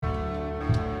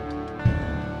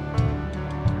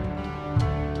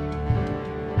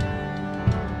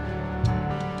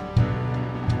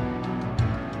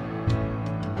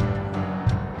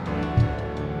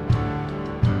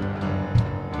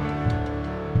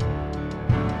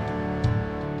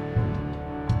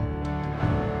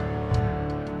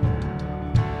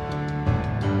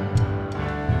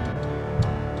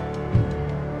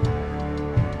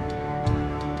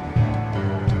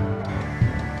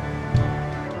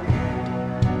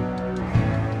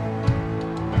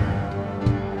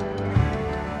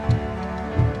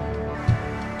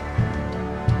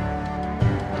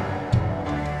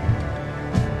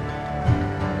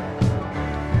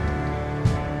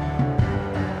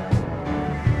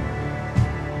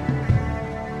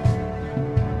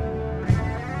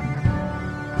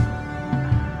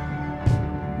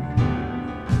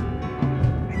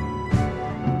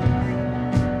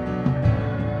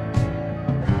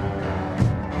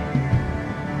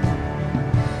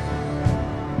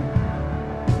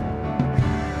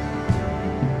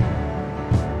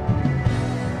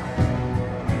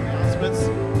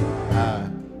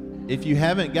If you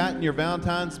haven't gotten your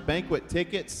Valentine's banquet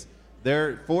tickets,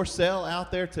 they're for sale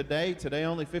out there today. Today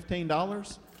only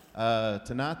 $15.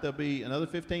 Tonight there'll be another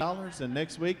 $15, and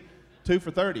next week 2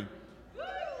 for $30.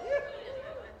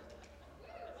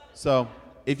 So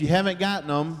if you haven't gotten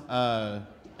them,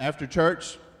 after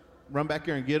church, run back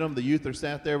here and get them. The youth are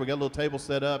sat there. We got a little table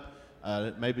set up.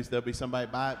 Maybe there'll be somebody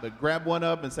buy it, but grab one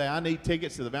up and say, I need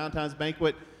tickets to the Valentine's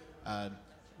banquet.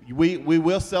 We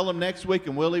will sell them next week,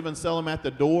 and we'll even sell them at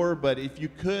the door. But if you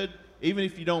could, even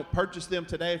if you don't purchase them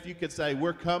today, if you could say,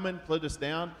 we're coming, put us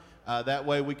down. That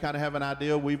way we kind of have an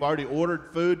idea. We've already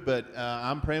ordered food, but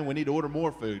I'm praying we need to order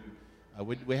more food.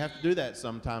 We have to do that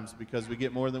sometimes because we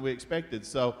get more than we expected.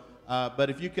 So, but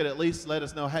if you could at least let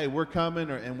us know, hey, we're coming,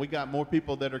 and we got more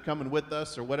people that are coming with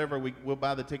us or whatever, we'll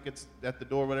buy the tickets at the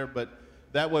door, whatever. But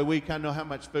that way we kind of know how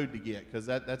much food to get, because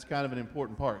that's kind of an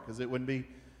important part, because it wouldn't be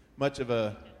much of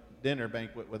a dinner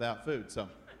banquet without food. So,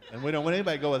 and we don't want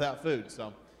anybody to go without food.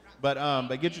 So, but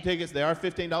get your tickets. They are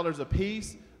 $15 a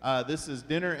piece. This is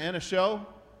dinner and a show.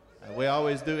 We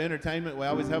always do entertainment. We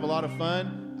always have a lot of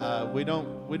fun. We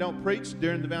don't preach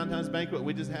during the Valentine's banquet.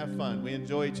 We just have fun. We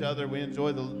enjoy each other. We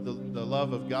enjoy the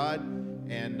love of God,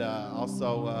 and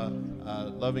also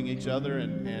loving each other.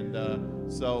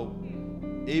 And so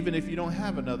even if you don't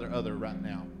have another other right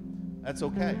now, that's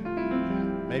okay.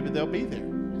 Maybe they'll be there.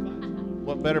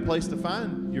 What better place to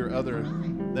find your other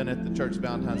than at the church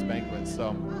Valentine's banquet?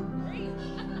 So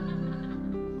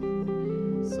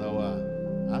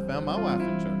I found my wife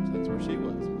in church. That's where she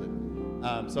was.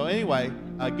 But, so anyway,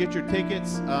 get your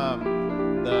tickets.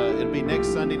 It'll be next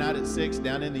Sunday night at 6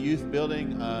 down in the youth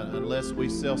building, unless we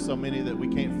sell so many that we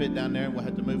can't fit down there and we'll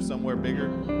have to move somewhere bigger.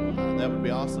 That would be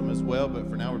awesome as well, but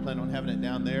for now we're planning on having it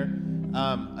down there.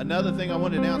 Another thing I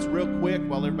want to announce real quick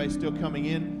while everybody's still coming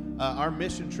in, our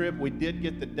mission trip, we did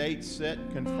get the date set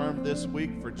and confirmed this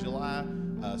week for July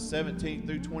 17th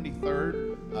through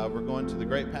 23rd. We're going to the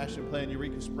Great Passion Play in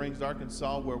Eureka Springs,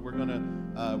 Arkansas, where we're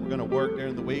gonna work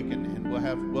during the week, and we'll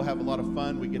have a lot of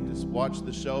fun. We get to watch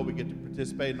the show, we get to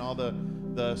participate in all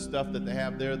the stuff that they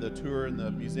have there, the tour and the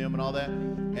museum and all that.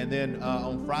 And then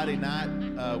on Friday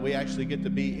night, we actually get to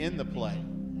be in the play.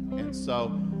 And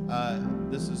so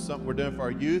this is something we're doing for our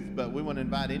youth, but we want to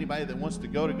invite anybody that wants to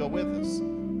go with us.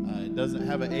 It doesn't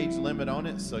have an age limit on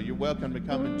it, so you're welcome to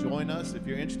come and join us. If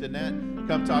you're interested in that,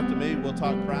 come talk to me. We'll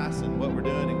talk price and what we're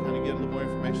doing and kind of get a little more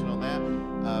information on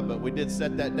that. But we did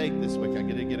set that date this week. I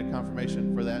get a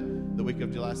confirmation for that the week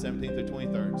of July 17th through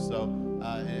 23rd. So,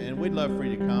 and we'd love for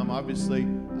you to come. Obviously,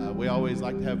 we always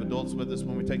like to have adults with us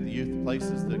when we take the youth to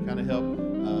places to kind of help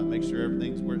make sure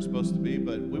everything's where it's supposed to be.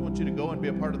 But we want you to go and be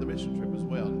a part of the mission trip as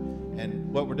well.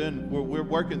 And what we're doing, we're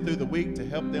working through the week to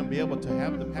help them be able to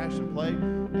have the Passion Play,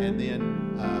 and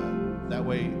then that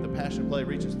way the Passion Play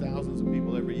reaches thousands of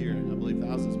people every year. And I believe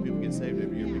thousands of people get saved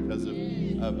every year because of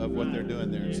what they're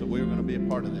doing there. So we're going to be a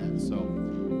part of that. So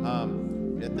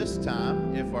at this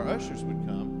time, if our ushers would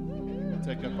come, we'll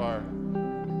take up our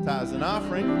tithes and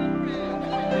offering.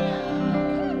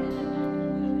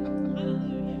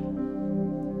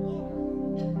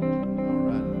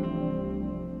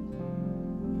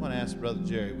 Brother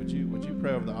Jerry, would you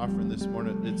pray over the offering this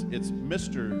morning? It's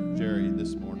Mr. Jerry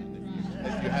this morning,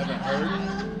 if you haven't heard.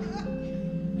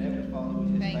 Heavenly Father,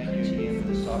 we just thank you again for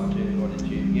this opportunity, Lord, that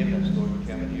you've given us, Lord, to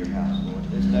come into your house, Lord.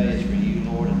 This day is for you,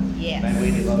 Lord, and may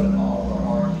we devote all of our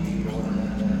heart to you, Lord,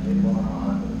 and we want to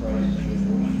honor the praise to you,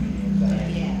 Lord, and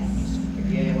thank you.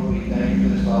 Again, Lord, we thank you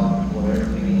for this offering, for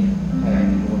everything you have,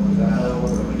 Lord, because I know,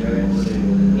 Lord, what you're able to do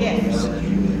with it, Lord. We know that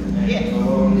you will. Yes. So,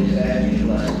 Lord, we just ask you to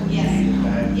bless us. Yes.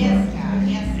 Yes, God.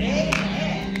 Yes.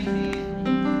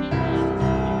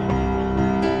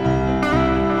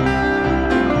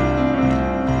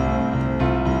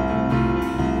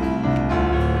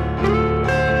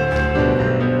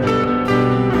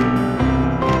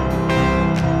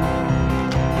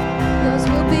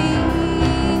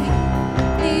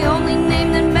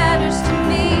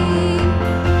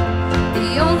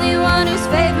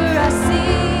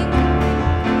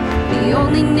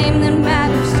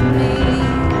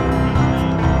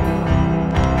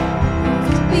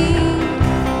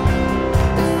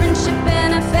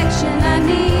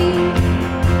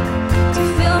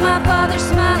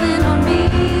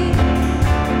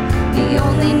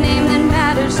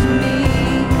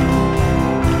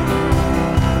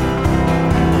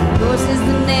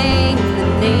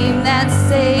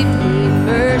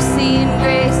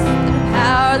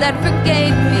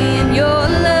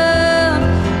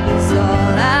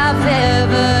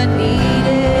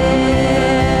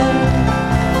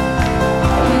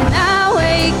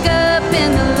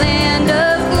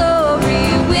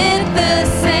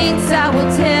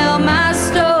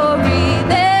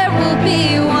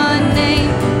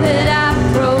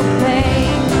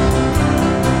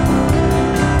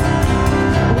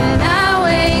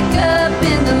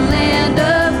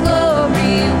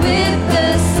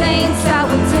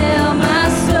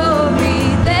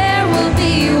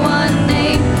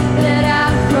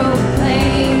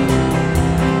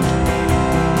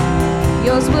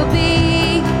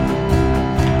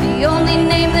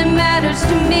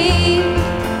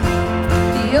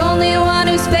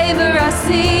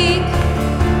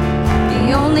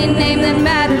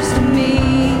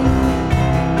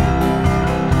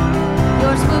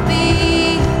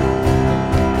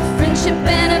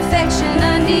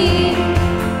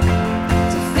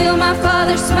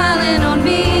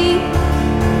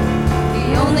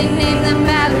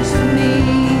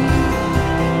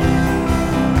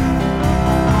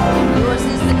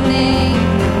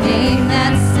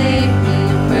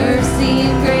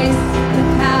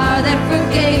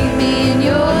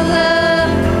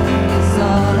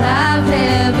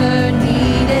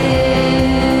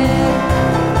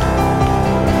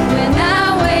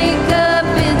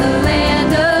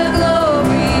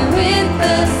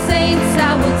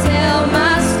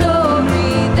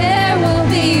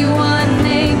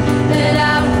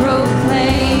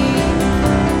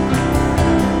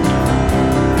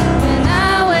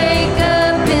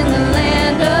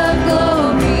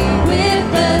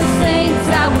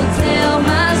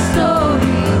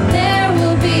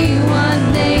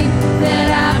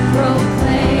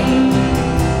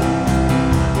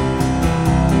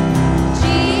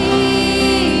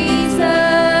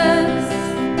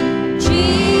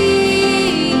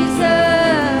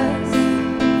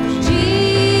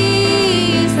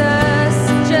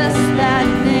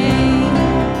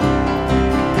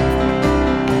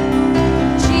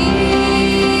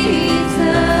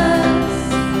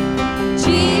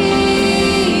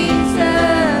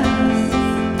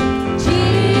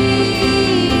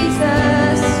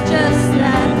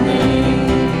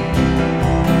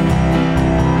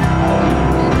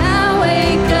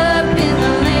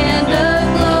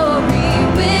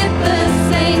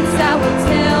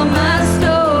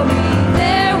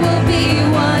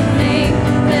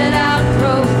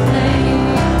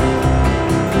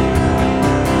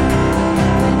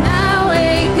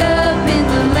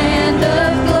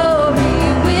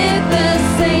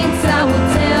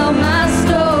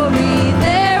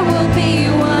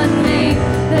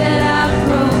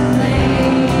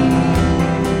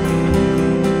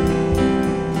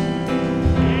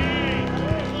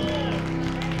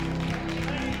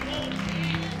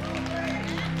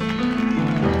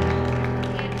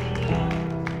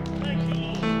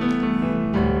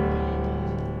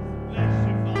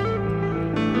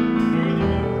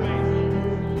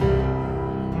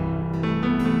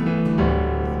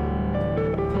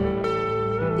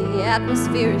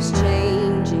 atmosphere is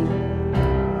changing.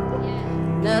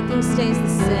 Nothing stays the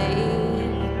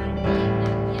same.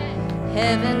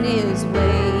 Heaven is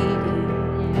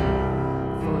waiting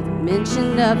for the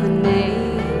mention of the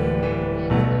name.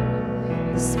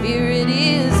 The Spirit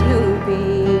is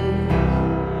moving,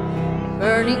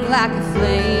 burning like a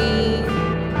flame,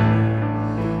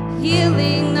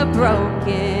 healing the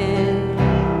broken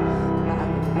by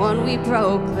the one we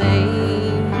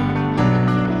proclaim.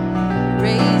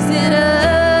 Raise it up,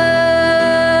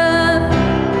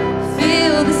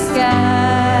 fill the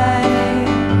sky.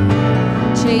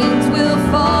 Chains will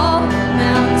fall,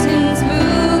 mountains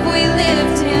move, we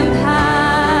lift him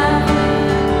high.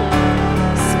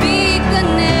 Speak the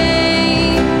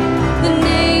name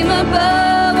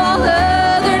above all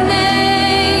other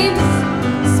names.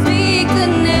 Speak the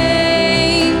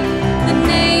name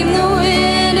the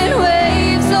wind and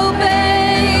waves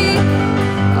obey.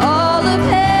 All of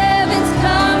heaven's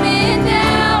coming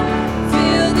down,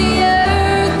 fill the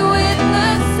earth with the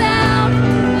sound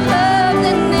of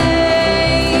the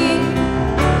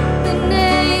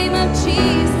name of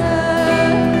Jesus.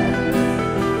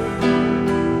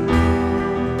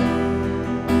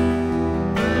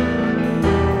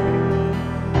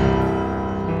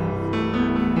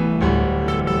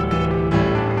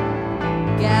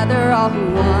 Gather all who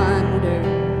wander,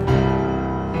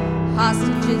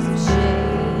 hostages of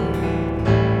shame,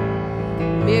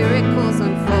 miracles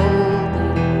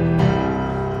unfolding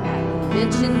at the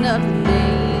mention of the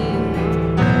name.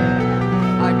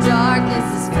 Our darkness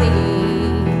is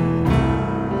fleeing,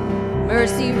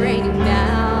 mercy raining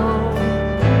down,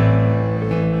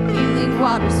 healing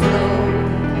waters flow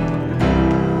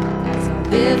as our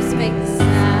lips make the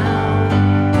sound.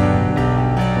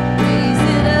 Raise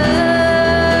it up,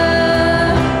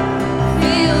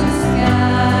 fill the sky.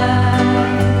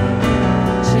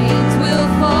 Chains will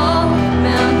fall,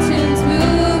 mountains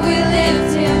move, we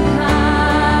lift him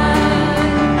high.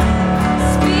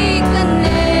 Speak the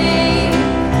name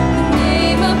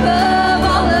above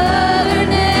all other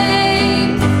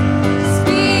names.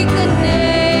 Speak the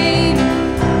name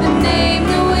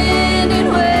the wind and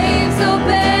waves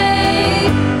obey.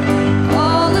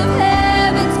 All of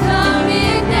heaven's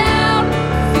coming down,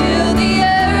 fill the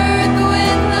earth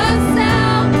with the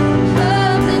sound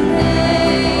of the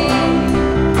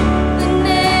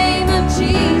name of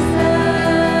Jesus.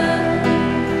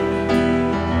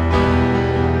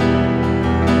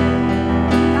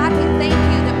 God, we thank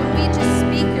you that when we just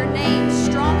speak your name,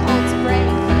 strongholds break.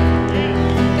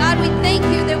 God, we thank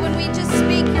you that when we just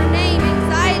speak your name,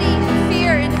 anxiety and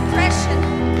fear and depression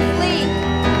flee.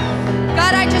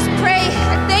 God, I just pray,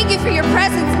 I thank you for your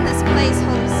presence in this place,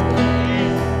 Holy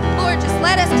Spirit. Lord, just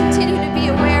let us continue to be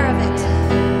aware of it.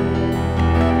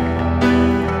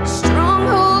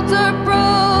 Strongholds are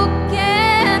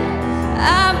broken,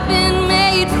 I've been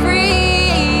made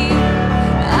free.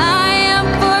 I am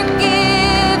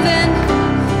forgiven,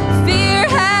 fear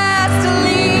has to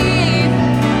leave.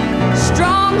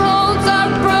 Strongholds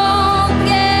are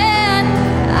broken,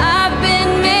 I've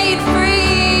been made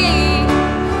free.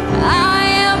 I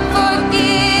am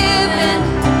forgiven,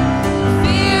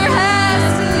 fear has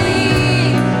to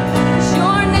leave.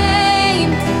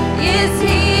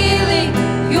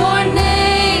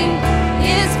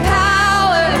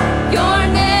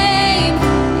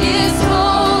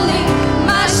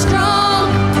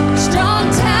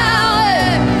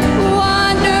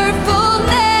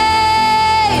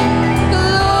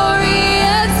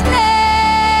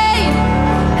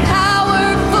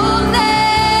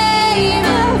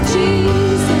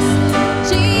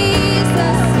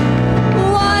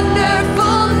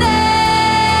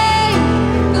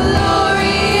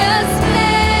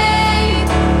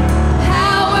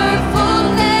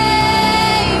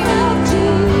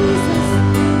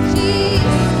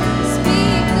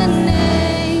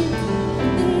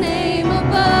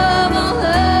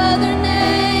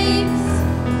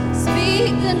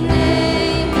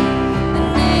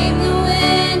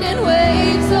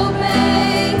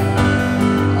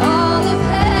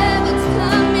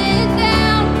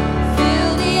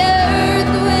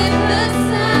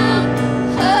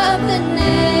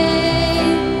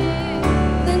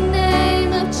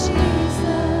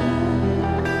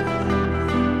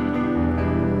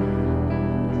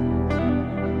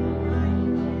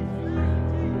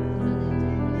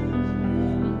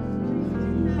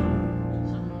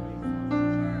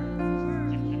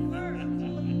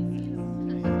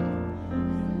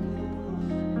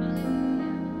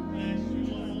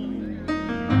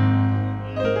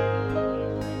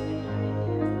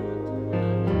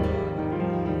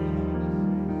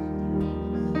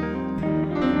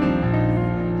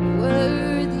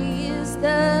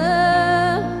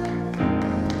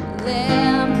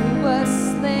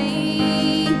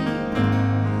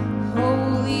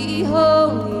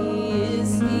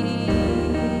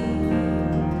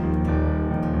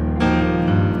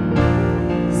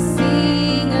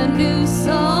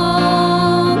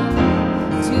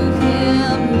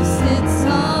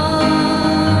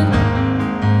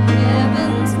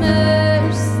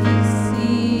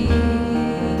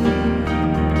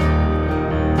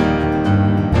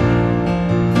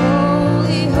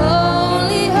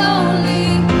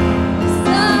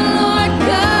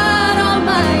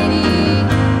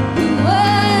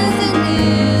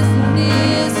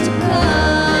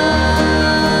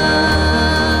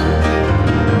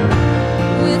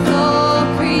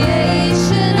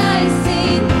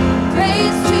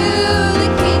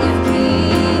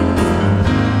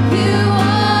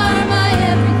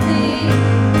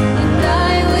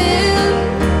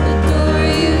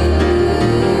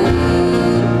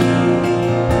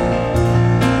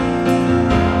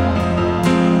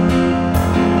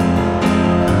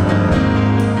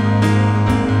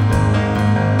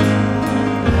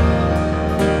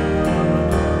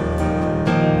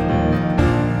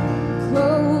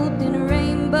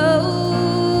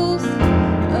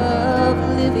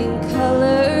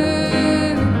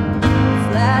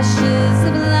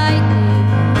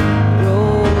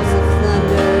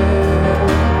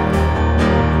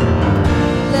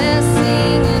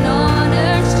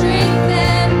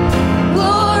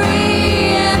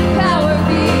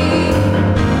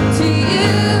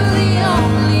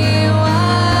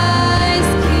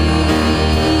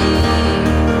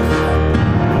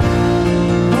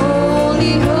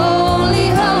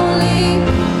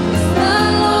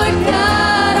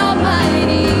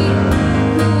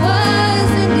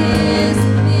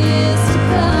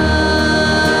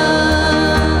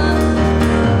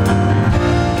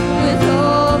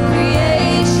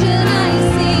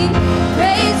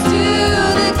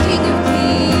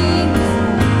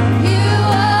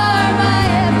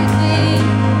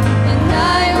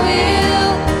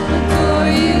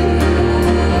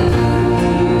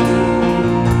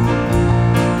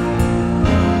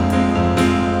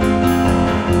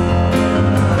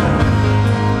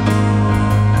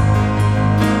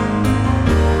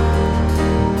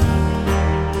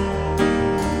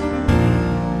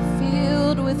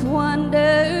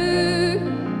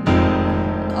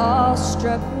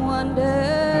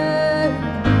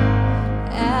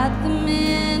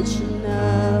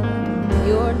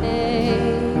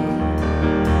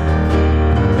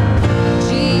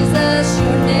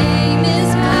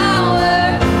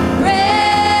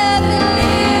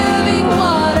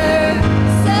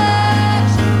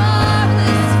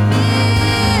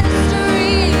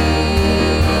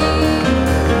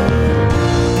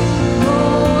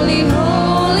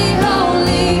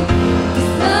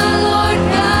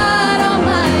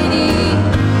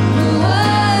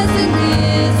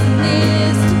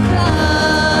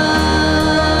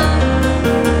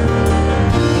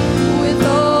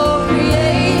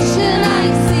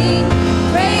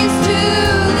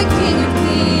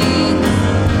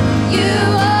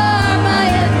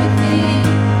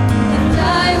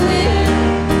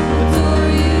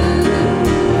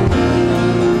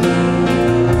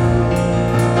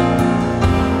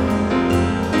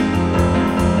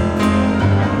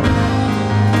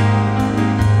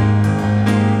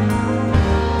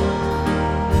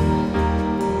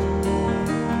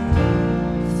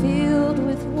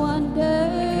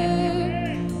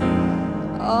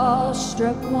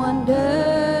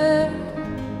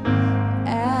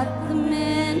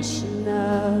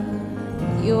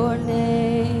 your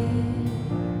name.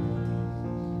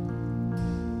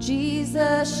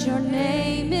 Jesus, your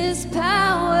name is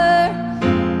power,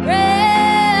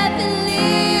 breath and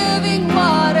living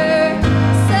water.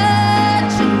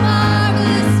 Such a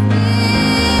marvelous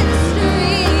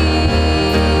mystery.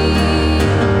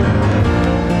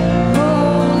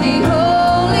 Holy,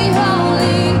 holy,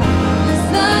 holy is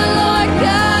the Lord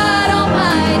God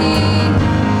Almighty,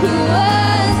 who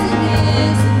was and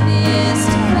is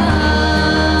to come.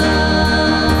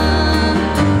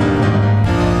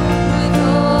 With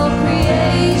all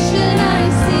creation I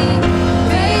sing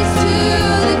praise to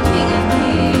the King of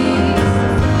Kings.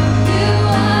 You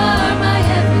are my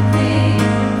everything,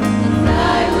 and I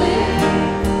will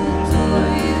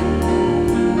adore you.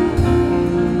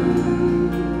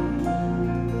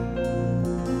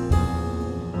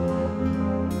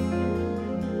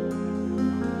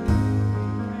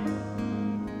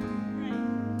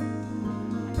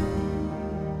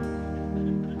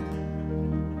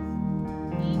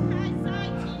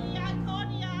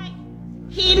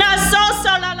 Hina so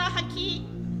so la la haki,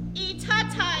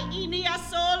 itatai inia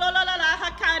so la la la la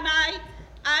hakanai,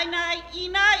 ainai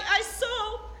inai I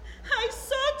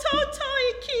so toto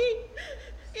iki,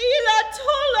 ila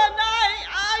tola nai,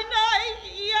 ainai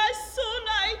ia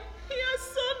sonai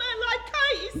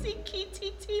lakai isi kiti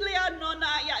tilia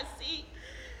nona yasi.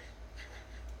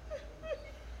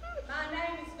 My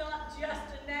name is not just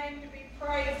a name to be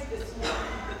praised this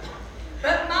morning,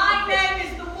 but my name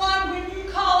is the one when you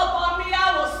call upon me, I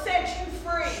will set you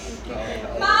free.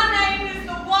 My name is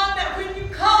the one that when you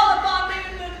call upon me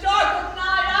in the dark of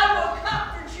night, I will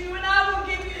comfort you and I will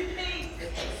give you peace.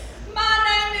 My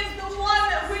name is the one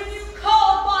that when you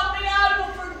call upon me, I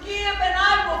will forgive and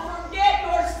I will forget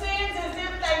your sins as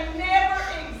if they never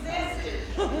existed.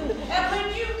 And when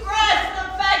you grasp the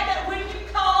fact that when you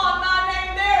call on my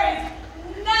name, there is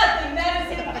nothing that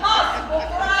is impossible,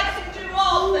 for I can do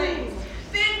all things,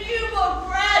 then you will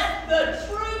grasp the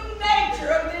true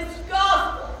nature of this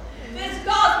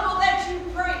gospel that you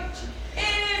preach.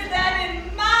 It is that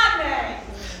in my name,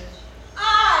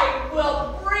 I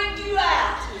will bring you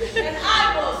out, and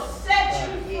I will set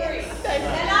you free,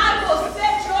 and I will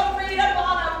set your feet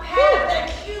upon a path that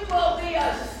you will be a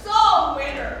soul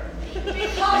winner,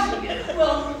 because you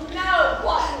will know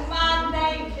what my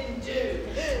name can do.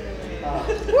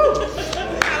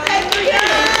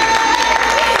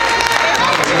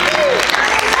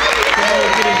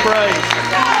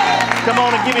 Come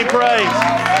on and give him praise.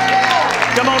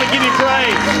 Come on and give him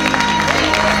praise.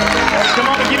 Come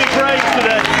on and give him praise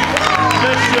today.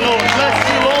 Bless you, Lord. Bless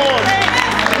you, Lord.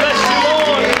 Bless you,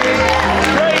 Lord.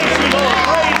 Praise you, Lord.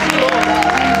 Praise you, Lord.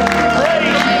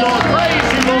 Praise you, Lord. Praise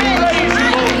you, Lord. Praise you,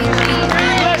 Lord.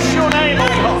 Bless your name,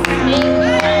 oh God.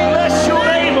 Bless your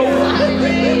name, oh God.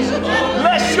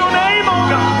 Bless your name, oh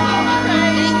God.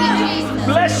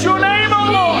 Bless your name, oh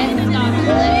Lord.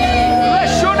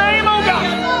 Bless your name, oh God.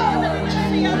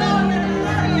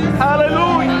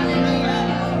 Hallelujah.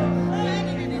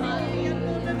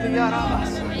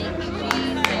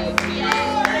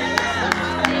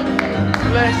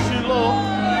 Bless you, Lord.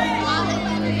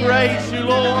 Praise you,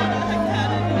 Lord.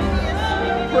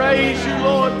 Praise you,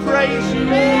 Lord. Praise you,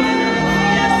 Lord.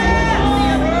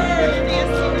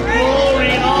 Glory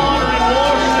and honor and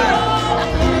worship.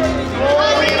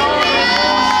 Glory and honor and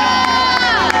worship.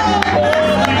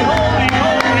 Holy, holy,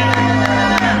 holy.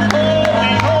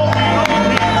 Holy, holy,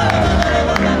 holy.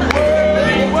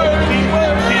 Worthy, worthy,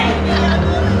 worthy.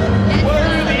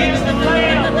 Worthy is the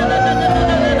Lamb.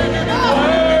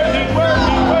 Worthy,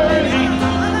 worthy, worthy.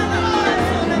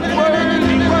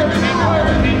 Worthy, worthy,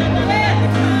 worthy.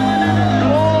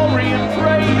 Glory and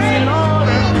praise and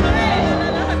honor.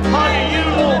 Honor you,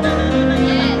 Lord.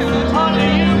 Honor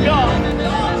you, God.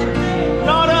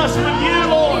 Not us, but you,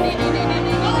 Lord.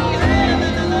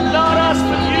 Not us,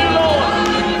 but you, Lord.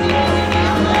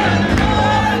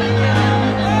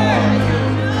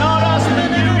 Not us, but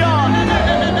you, God.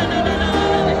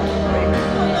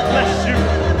 Bless you.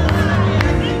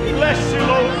 Bless you,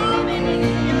 Lord.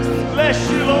 Bless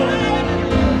you, Lord.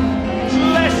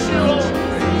 Bless you, Lord.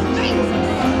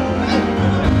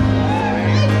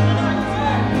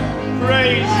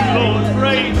 Praise you, Lord.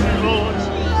 Praise you, Lord.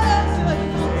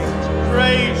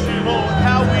 Praise you, Lord.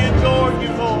 How we adore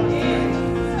you, Lord.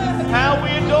 How we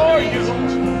adore you,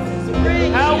 Lord.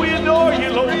 How we adore you,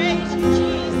 Lord.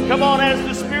 Come on, as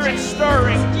the Spirit's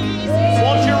stirring,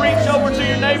 won't you reach over to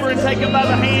your neighbor and take him by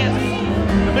the hand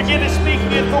and begin to speak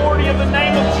the authority of the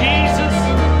name of Jesus.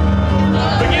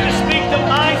 Begin to speak the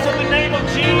might of the name of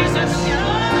Jesus.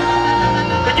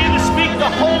 Begin to speak the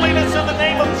holiness of the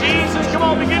name of Jesus. Come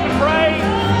on, begin to pray.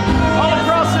 All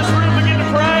across this room, begin to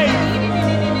pray.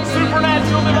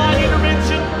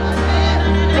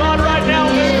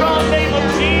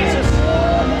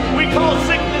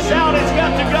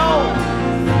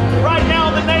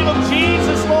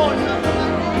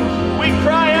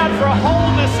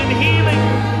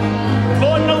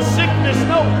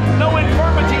 no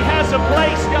infirmity has a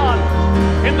place, God,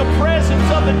 in the presence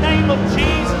of the name of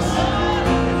Jesus.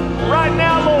 Right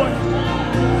now, Lord.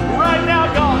 Right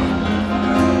now, God.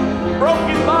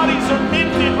 Broken bodies are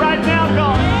mended right now,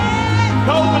 God.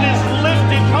 COVID is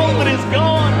lifted. COVID is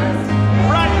gone.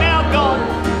 Right now, God.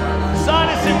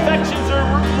 Sinus infections are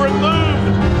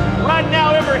removed. Right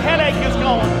now, every headache is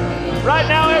gone. Right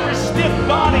now, every stiff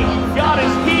body, God,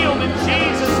 is healed in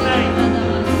Jesus' name.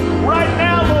 Right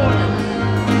now, Lord.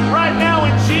 Right now,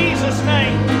 in Jesus'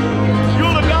 name.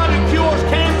 You're the God who cures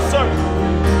cancer.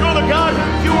 You're the God who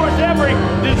cures every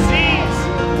disease.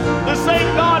 The same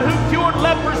God who cured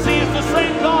leprosy is the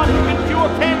same God who can cure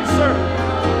cancer.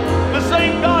 The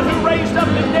same God who raised up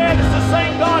the dead is the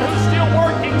same God who's still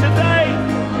working today.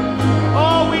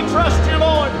 Oh, we trust you,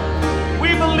 Lord.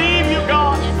 We believe you,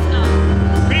 God.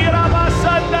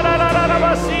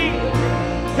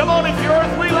 Come on, if your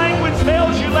earthly language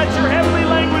fails you, let your heavenly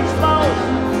language flow.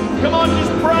 Come on,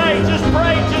 just pray, just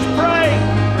pray, just pray.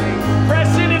 Press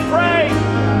in and pray.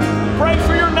 Pray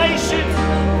for your nation.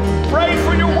 Pray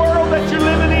for your world that you're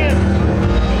living in.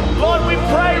 Lord, we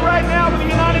pray right now for the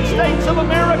United States of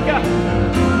America.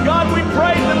 God, we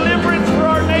pray deliverance for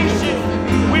our nation.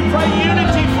 We pray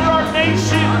unity for our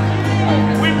nation.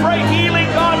 We pray healing,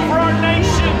 God, for our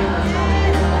nation.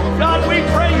 God, we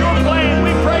pray your plan.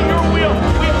 We pray your will.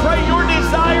 We pray your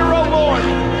desire, oh Lord.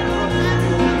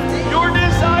 Your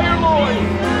desire, Lord.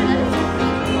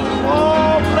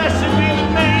 Oh, blessed be the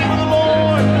name of the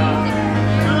Lord.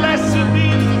 Blessed be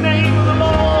the name of the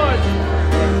Lord.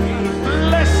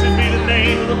 Blessed be the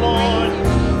name of the Lord.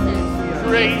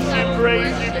 Praise you,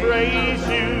 praise you, praise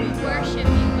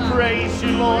you. Praise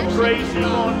you, Lord, praise you,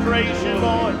 Lord, praise you,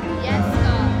 Lord. Yes,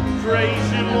 God.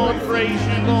 Praise you, Lord, praise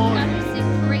you, Lord. God, we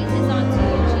sing praises unto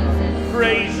you, Jesus.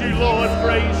 Praise you, Lord,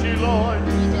 praise you, Lord.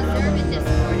 You deserve it this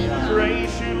morning, God.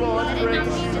 Praise you, Lord, Let it not praise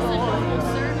be you, just a Lord. normal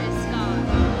service, God.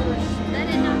 Let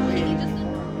it not be just a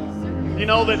normal service. You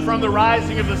know that from the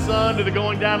rising of the sun to the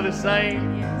going down of the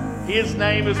same, His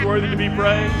name is worthy to be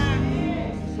praised.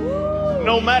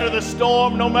 No matter the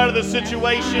storm, no matter the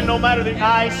situation, no matter the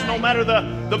ice, no matter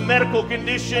the medical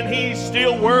condition, He's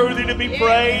still worthy to be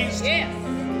praised.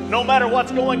 No matter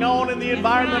what's going on in the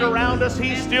environment around us,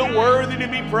 He's still worthy to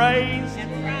be praised.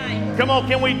 Come on,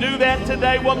 can we do that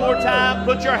today one more time?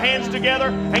 Put your hands together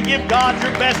and give God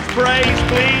your best praise,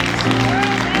 please.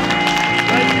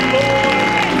 Thank you, Lord.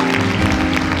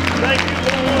 Thank you,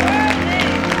 Lord.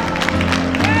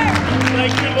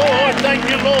 Thank you, Lord. Thank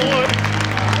you, Lord.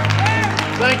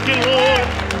 Thank you, Lord.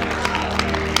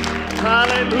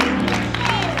 Hallelujah.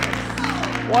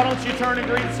 Why don't you turn and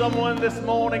greet someone this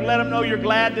morning? Let them know you're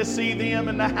glad to see them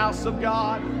in the house of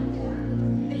God.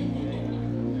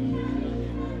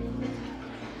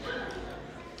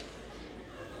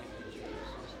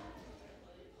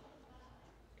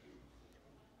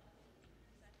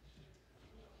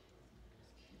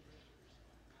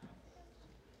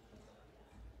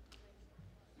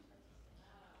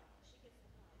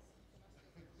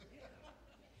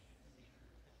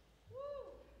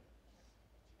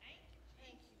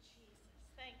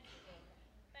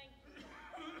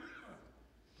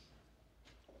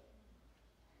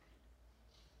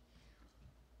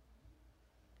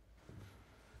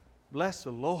 Bless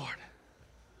the Lord.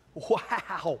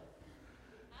 Wow.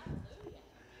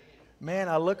 Man,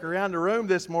 I look around the room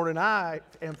this morning, I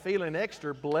am feeling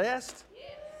extra blessed.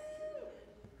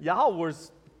 Y'all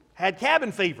had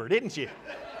cabin fever, didn't you?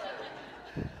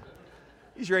 You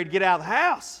was ready to get out of the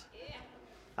house.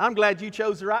 I'm glad you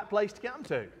chose the right place to come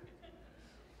to.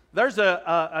 There's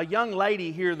a young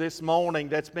lady here this morning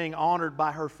that's being honored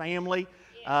by her family.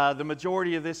 The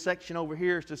majority of this section over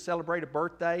here is to celebrate a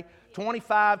birthday.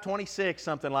 25, 26,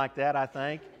 something like that, I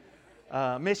think.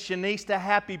 Miss Shanista,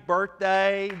 happy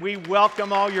birthday. We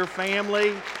welcome all your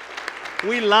family.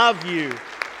 We love you.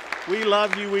 We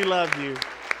love you. We love you.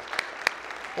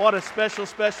 What a special,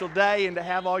 special day, and to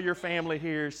have all your family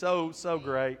here. So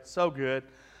great. So good.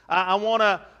 I want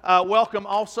to welcome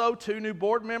also 2 new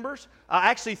board members.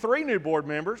 Actually, 3 new board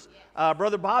members.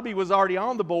 Brother Bobby was already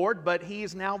on the board, but he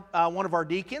is now one of our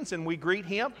deacons, and we greet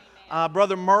him.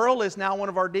 Brother Merle is now one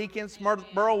of our deacons.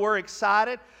 Merle, we're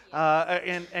excited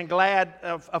and glad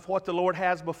of what the Lord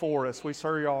has before us. We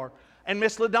certainly are. And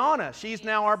Miss LaDonna, she's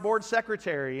now our board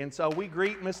secretary, and so we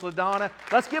greet Miss LaDonna.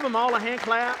 Let's give them all a hand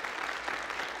clap.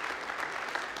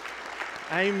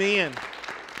 Amen.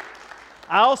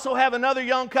 I also have another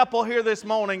young couple here this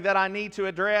morning that I need to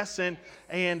address and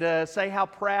say how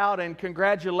proud and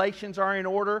congratulations are in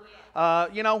order.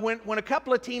 You know, when a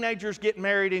couple of teenagers get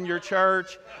married in your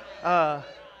church,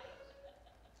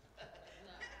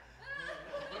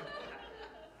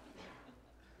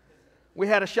 We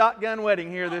had a shotgun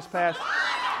wedding here this past.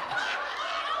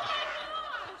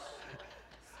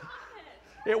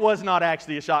 It was not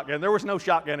actually a shotgun. There was no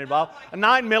shotgun involved. A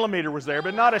 9mm was there,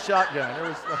 but not a shotgun. There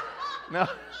was no.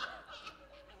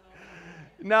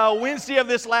 No, Wednesday of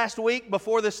this last week,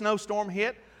 before the snowstorm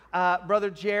hit,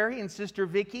 Brother Jerry and Sister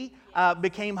Vicky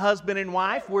became husband and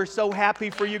wife. We're so happy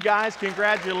for you guys.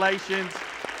 Congratulations.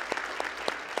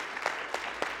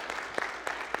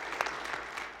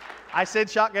 I said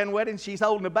shotgun wedding. She's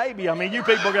holding a baby. I mean, you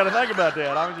people got to think about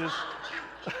that. I'm just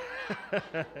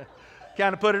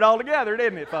kind of put it all together,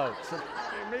 didn't it, folks?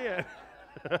 Amen.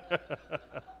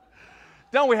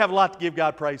 Don't we have a lot to give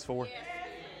God praise for?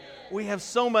 We have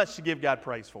so much to give God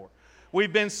praise for.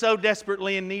 We've been so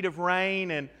desperately in need of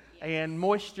rain and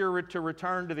moisture to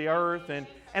return to the earth.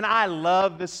 And I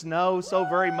love the snow so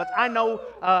very much. I know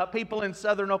people in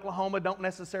southern Oklahoma don't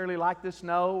necessarily like the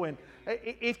snow. And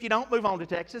if you don't, move on to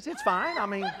Texas. It's fine. I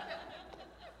mean,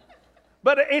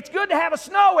 but it's good to have a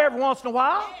snow every once in a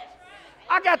while.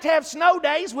 I got to have snow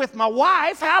days with my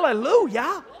wife.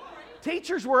 Hallelujah.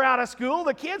 Teachers were out of school.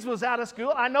 The kids was out of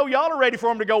school. I know y'all are ready for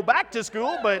them to go back to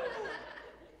school, but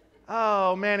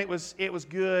oh man, it was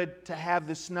good to have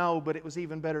the snow, but it was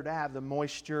even better to have the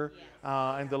moisture,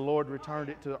 and the Lord returned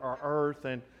it to our earth.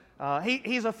 And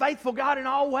He's a faithful God in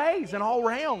all ways, in all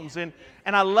realms, and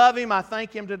I love Him. I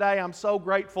thank Him today. I'm so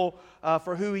grateful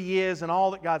for who He is and all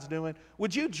that God's doing.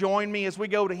 Would you join me as we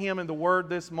go to Him in the Word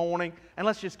this morning, and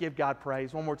let's just give God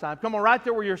praise one more time. Come on, right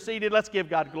there where you're seated, let's give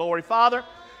God glory. Father,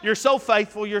 You're so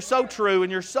faithful, You're so true,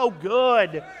 and You're so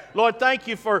good. Lord, thank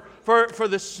You for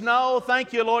the snow.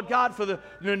 Thank You, Lord God, for the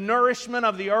nourishment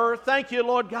of the earth. Thank You,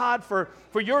 Lord God, for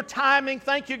Your timing.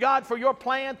 Thank You, God, for Your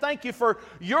plan. Thank You for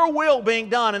Your will being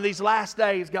done in these last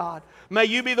days, God. May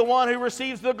You be the one who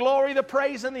receives the glory, the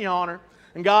praise, and the honor.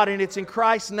 And God, and it's in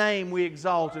Christ's name we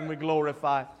exalt and we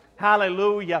glorify.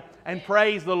 Hallelujah. And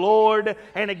praise the Lord.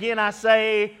 And again I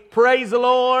say, praise the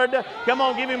Lord. Come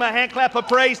on, give Him a hand clap of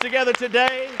praise together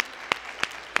today.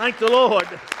 Thank the Lord.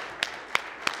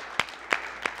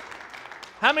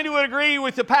 How many would agree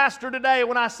with the pastor today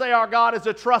when I say our God is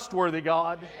a trustworthy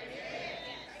God?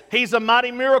 He's a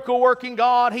mighty miracle working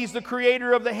God. He's the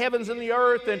creator of the heavens and the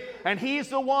earth. And He's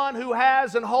the one who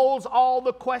has and holds all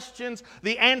the questions,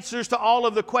 the answers to all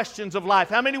of the questions of life.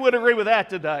 How many would agree with that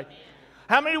today?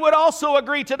 How many would also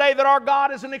agree today that our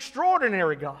God is an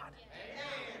extraordinary God?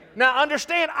 Now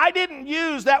understand, I didn't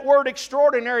use that word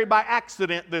extraordinary by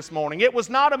accident this morning. It was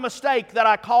not a mistake that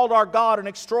I called our God an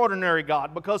extraordinary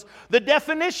God, because the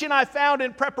definition I found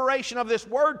in preparation of this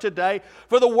word today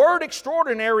for the word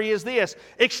extraordinary is this.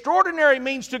 Extraordinary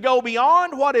means to go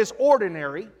beyond what is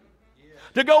ordinary,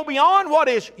 to go beyond what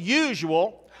is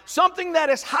usual, something that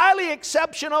is highly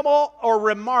exceptional or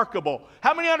remarkable.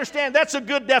 How many understand that's a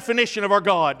good definition of our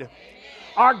God?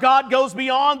 Our God goes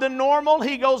beyond the normal.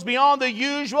 He goes beyond the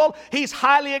usual. He's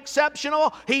highly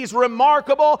exceptional. He's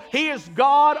remarkable. He is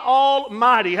God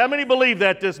Almighty. How many believe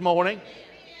that this morning?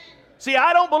 See,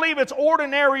 I don't believe it's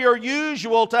ordinary or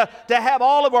usual to have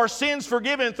all of our sins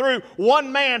forgiven through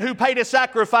one man who paid a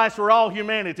sacrifice for all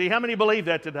humanity. How many believe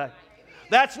that today?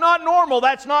 That's not normal.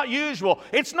 That's not usual.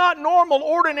 It's not normal,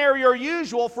 ordinary, or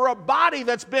usual for a body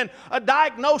that's been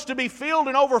diagnosed to be filled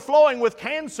and overflowing with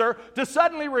cancer to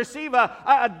suddenly receive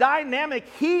a dynamic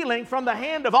healing from the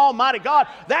hand of Almighty God.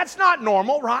 That's not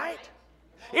normal, right?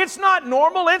 It's not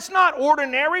normal. It's not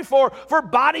ordinary for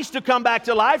bodies to come back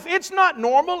to life. It's not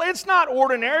normal. It's not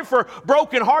ordinary for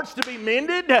broken hearts to be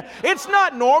mended. It's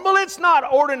not normal. It's not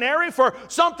ordinary for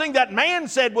something that man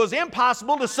said was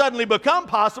impossible to suddenly become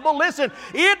possible. Listen,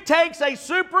 it takes a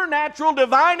supernatural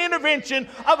divine intervention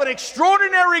of an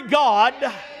extraordinary God.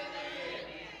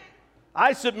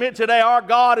 I submit today our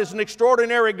God is an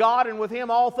extraordinary God, and with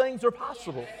Him all things are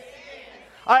possible.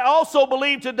 I also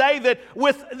believe today that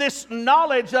with this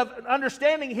knowledge of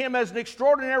understanding Him as an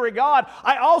extraordinary God,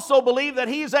 I also believe that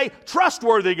He's a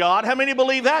trustworthy God. How many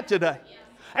believe that today?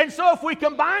 And so if we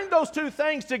combine those two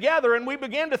things together and we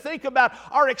begin to think about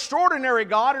our extraordinary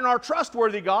God and our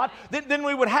trustworthy God, then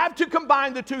we would have to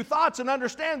combine the two thoughts and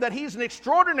understand that He's an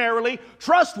extraordinarily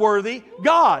trustworthy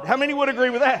God. How many would agree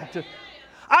with that?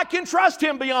 I can trust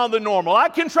Him beyond the normal. I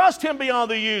can trust Him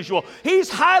beyond the usual. He's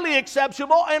highly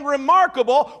exceptional and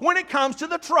remarkable when it comes to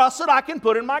the trust that I can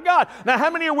put in my God. Now, how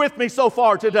many are with me so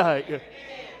far today? Amen.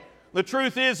 The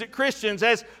truth is that Christians,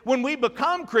 when we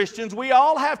become Christians, we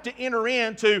all have to enter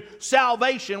into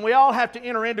salvation. We all have to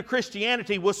enter into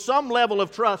Christianity with some level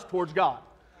of trust towards God.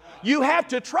 You have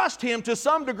to trust Him to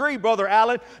some degree, Brother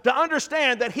Allen, to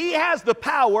understand that He has the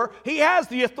power, He has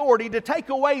the authority to take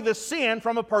away the sin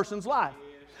from a person's life.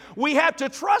 We have to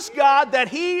trust God that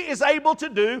He is able to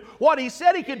do what He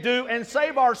said He could do and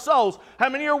save our souls. How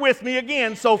many are with me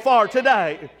again so far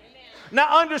today?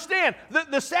 Now understand,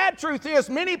 the sad truth is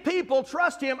many people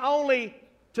trust Him only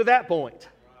to that point.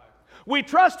 We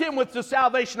trust Him with the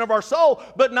salvation of our soul,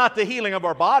 but not the healing of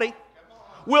our body.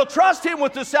 We'll trust Him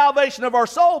with the salvation of our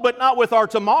soul, but not with our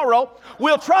tomorrow.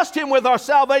 We'll trust Him with our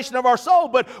salvation of our soul,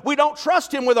 but we don't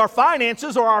trust Him with our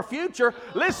finances or our future.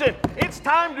 Listen, it's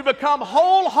time to become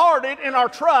wholehearted in our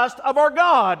trust of our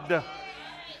God.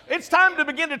 It's time to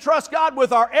begin to trust God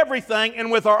with our everything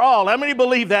and with our all. How many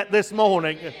believe that this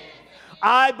morning?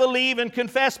 I believe and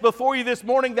confess before you this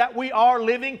morning that we are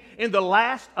living in the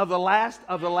last of the last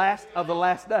of the last of the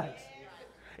last days.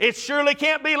 It surely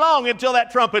can't be long until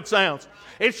that trumpet sounds.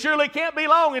 It surely can't be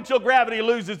long until gravity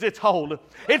loses its hold.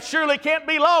 It surely can't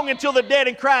be long until the dead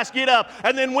in Christ get up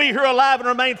and then we who are alive and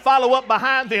remain follow up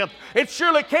behind them. It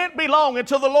surely can't be long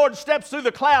until the Lord steps through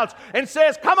the clouds and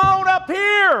says, "Come on up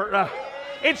here."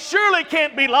 It surely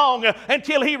can't be long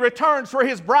until He returns for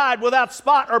His bride without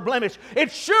spot or blemish.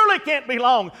 It surely can't be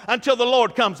long until the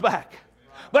Lord comes back.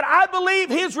 But I believe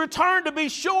His return to be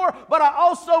sure, but I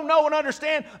also know and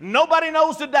understand nobody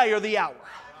knows the day or the hour.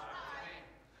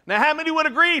 Now, how many would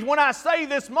agree when I say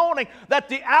this morning that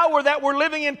the hour that we're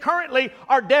living in currently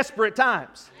are desperate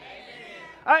times?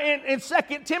 In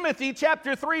 2 Timothy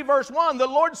chapter 3, verse 1, the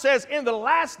Lord says, in the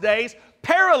last days,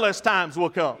 perilous times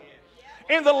will come.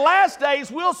 In the last days,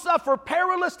 we'll suffer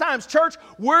perilous times. Church,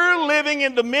 we're living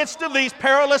in the midst of these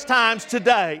perilous times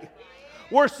today.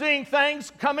 We're seeing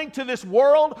things coming to this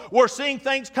world. We're seeing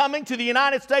things coming to the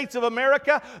United States of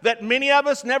America that many of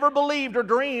us never believed or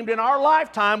dreamed in our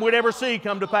lifetime we'd ever see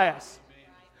come to pass.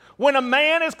 When a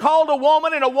man is called a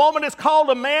woman and a woman is called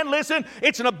a man, listen,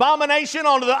 it's an abomination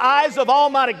unto the eyes of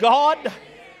Almighty God.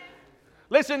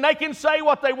 Listen, they can say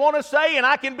what they want to say, and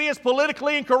I can be as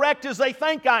politically incorrect as they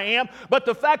think I am, but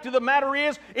the fact of the matter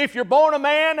is, if you're born a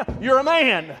man, you're a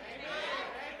man.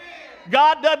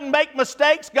 God doesn't make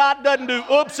mistakes. God doesn't do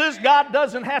oopses. God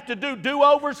doesn't have to do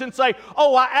do-overs and say,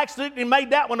 "Oh, I accidentally made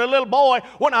that one a little boy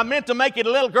when I meant to make it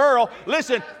a little girl."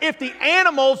 Listen, if the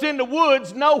animals in the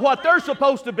woods know what they're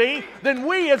supposed to be, then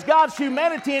we as God's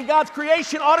humanity and God's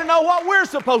creation ought to know what we're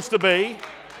supposed to be.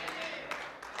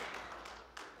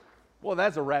 Well,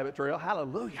 that's a rabbit trail.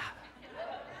 Hallelujah.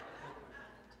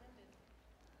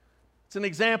 It's an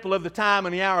example of the time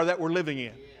and the hour that we're living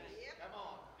in.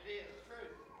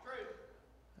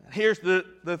 Here's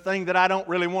the thing that I don't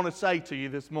really want to say to you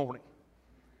this morning.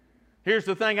 Here's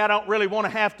the thing I don't really want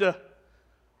to have to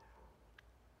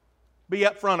be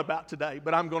upfront about today,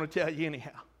 but I'm going to tell you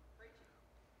anyhow.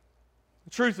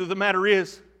 The truth of the matter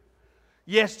is,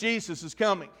 yes, Jesus is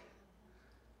coming,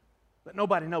 but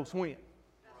nobody knows when.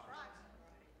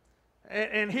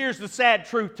 And here's the sad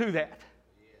truth to that.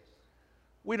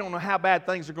 We don't know how bad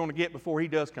things are going to get before He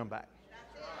does come back.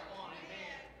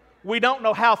 We don't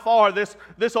know how far this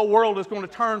whole world is going to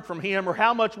turn from Him or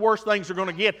how much worse things are going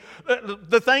to get.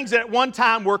 The things that at one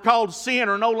time were called sin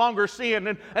are no longer sin,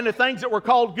 and the things that were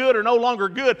called good are no longer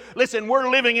good. Listen, we're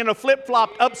living in a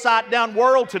flip-flopped, upside-down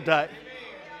world today.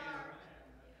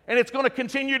 And it's going to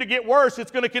continue to get worse.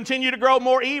 It's going to continue to grow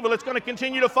more evil. It's going to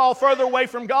continue to fall further away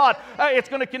from God. It's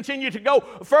going to continue to go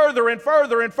further and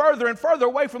further and further and further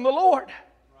away from the Lord.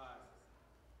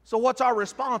 So what's our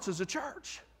response as a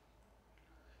church?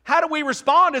 How do we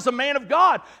respond as a man of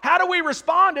God? How do we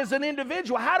respond as an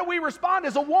individual? How do we respond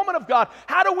as a woman of God?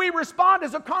 How do we respond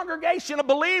as a congregation of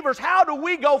believers? How do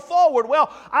we go forward?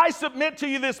 Well, I submit to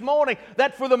you this morning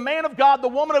that for the man of God, the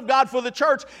woman of God, for the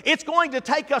church, it's going to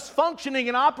take us functioning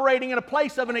and operating in a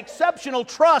place of an exceptional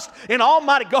trust in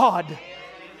Almighty God.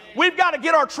 We've got to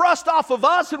get our trust off of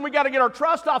us, and we've got to get our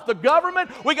trust off the government.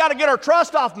 We've got to get our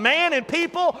trust off man and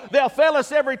people. They'll fail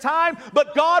us every time,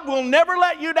 but God will never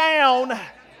let you down.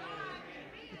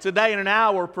 It's a day and an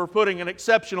hour for putting an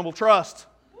exceptional trust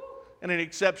in an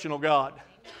exceptional God.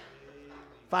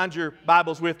 Find your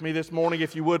Bibles with me this morning,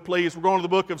 if you would, please. We're going to the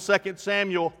book of 2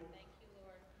 Samuel.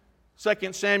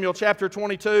 2 Samuel chapter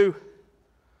 22.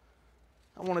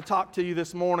 I want to talk to you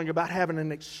this morning about having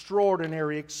an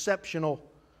extraordinary, exceptional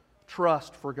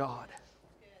trust for God.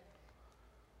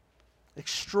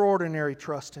 Extraordinary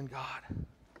trust in God.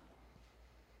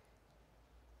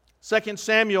 2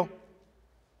 Samuel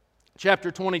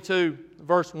chapter 22,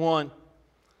 verse 1.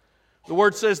 The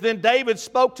word says, "Then David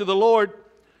spoke to the Lord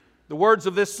the words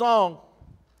of this song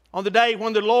on the day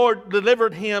when the Lord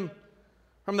delivered him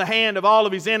from the hand of all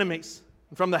of his enemies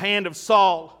and from the hand of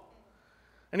Saul.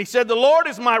 And he said, 'The Lord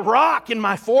is my rock and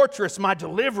my fortress, my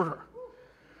deliverer.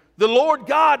 The Lord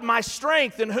God, my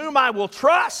strength, in whom I will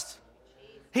trust.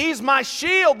 He's my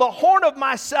shield, the horn of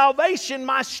my salvation,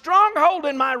 my stronghold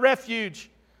and my refuge.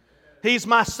 He's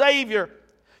my Savior.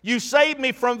 You save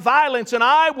me from violence, and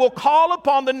I will call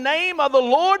upon the name of the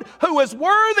Lord, who is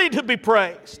worthy to be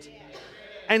praised.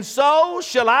 And so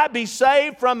shall I be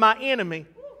saved from my enemy.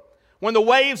 When the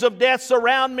waves of death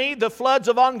surround me, the floods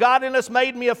of ungodliness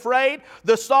made me afraid.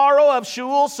 The sorrow of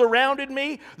Sheol surrounded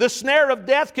me. The snare of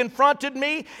death confronted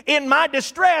me. In my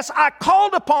distress, I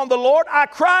called upon the Lord. I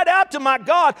cried out to my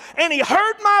God, and He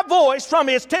heard my voice from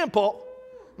His temple.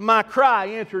 My cry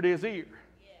entered His ear.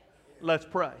 Let's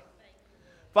pray.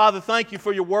 Father, thank You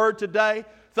for Your word today.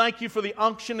 Thank You for the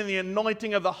unction and the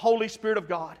anointing of the Holy Spirit of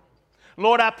God.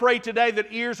 Lord, I pray today that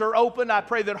ears are open. I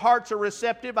pray that hearts are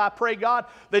receptive. I pray, God,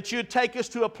 that You'd take us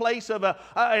to a place of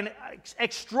an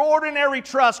extraordinary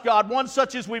trust, God, one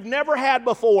such as we've never had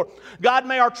before. God,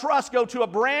 may our trust go to a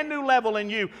brand new level in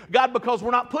You. God, because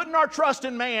we're not putting our trust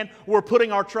in man, we're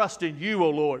putting our trust in You, O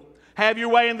Lord. Have Your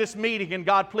way in this meeting, and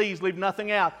God, please leave nothing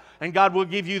out. And God will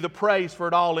give You the praise for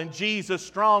it all in Jesus'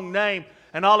 strong name.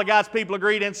 And all of God's people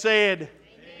agreed and said,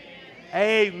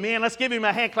 Amen. Let's give Him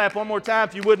a hand clap one more time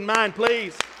if you wouldn't mind,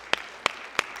 please.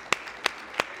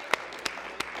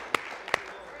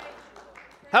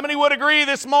 How many would agree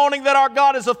this morning that our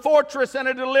God is a fortress and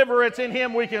a deliverer? It's in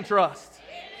Him we can trust.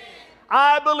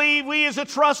 I believe He is a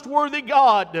trustworthy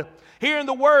God. Here in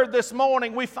the Word this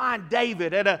morning, we find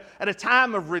David at a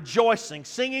time of rejoicing,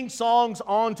 singing songs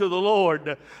unto the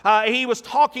Lord. He was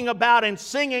talking about and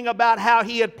singing about how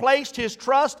he had placed his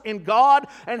trust in God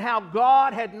and how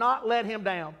God had not let him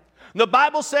down. The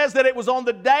Bible says that it was on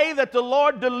the day that the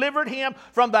Lord delivered him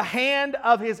from the hand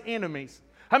of his enemies.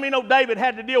 How many know David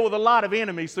had to deal with a lot of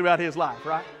enemies throughout his life,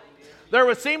 right?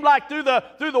 Seemed like through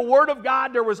the Word of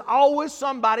God, there was always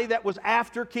somebody that was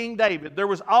after King David. There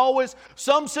was always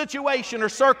some situation or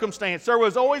circumstance. There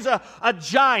was always a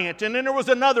giant, and then there was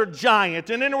another giant,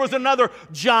 and then there was another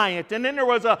giant, and then there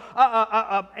was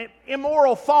an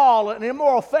immoral fall, an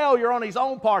immoral failure on his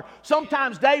own part.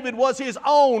 Sometimes David was his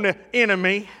own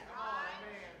enemy.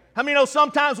 How many know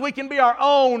sometimes we can be our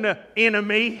own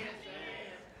enemy?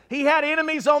 He had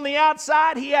enemies on the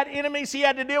outside. He had enemies he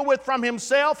had to deal with from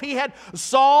himself. He had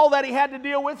Saul that he had to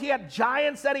deal with. He had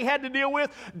giants that he had to deal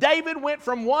with. David went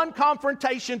from one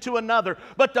confrontation to another.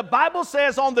 But the Bible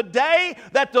says on the day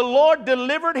that the Lord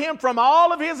delivered him from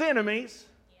all of his enemies,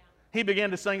 he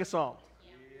began to sing a song.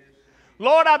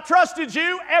 Lord, I've trusted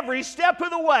You every step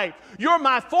of the way. You're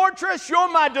my fortress. You're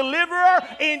my deliverer.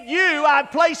 In You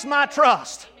I've placed my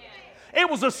trust. It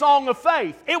was a song of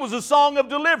faith. It was a song of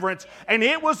deliverance. And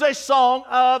it was a song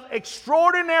of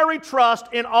extraordinary trust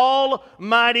in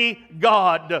Almighty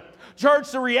God.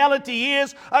 Church, the reality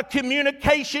is a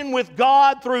communication with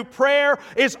God through prayer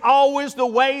is always the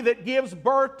way that gives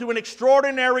birth to an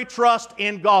extraordinary trust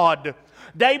in God.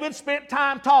 David spent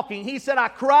time talking. He said, I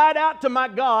cried out to my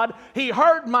God. He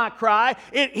heard my cry.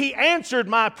 He answered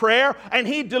my prayer, and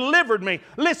He delivered me.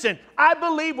 Listen, I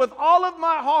believe with all of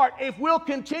my heart, if we'll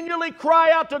continually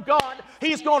cry out to God,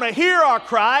 He's going to hear our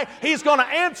cry, He's going to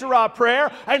answer our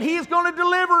prayer, and He's going to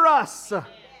deliver us.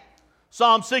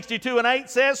 Psalm 62:8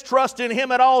 says, trust in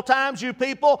Him at all times, you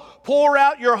people. Pour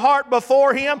out your heart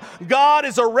before Him. God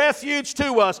is a refuge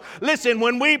to us. Listen,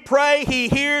 when we pray, He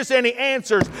hears and He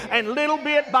answers. And little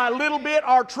bit by little bit,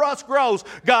 our trust grows.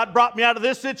 God brought me out of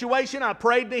this situation. I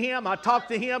prayed to Him. I talked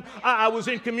to Him. I was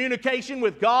in communication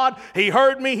with God. He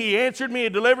heard me. He answered me. He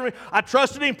delivered me. I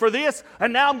trusted Him for this,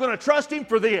 and now I'm going to trust Him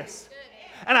for this.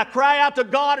 And I cry out to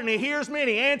God, and He hears me, and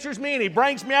He answers me, and He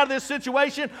brings me out of this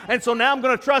situation. And so now I'm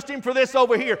going to trust Him for this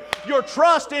over here. Your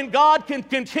trust in God can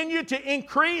continue to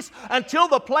increase until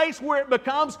the place where it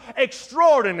becomes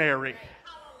extraordinary.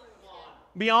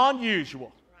 Beyond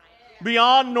usual.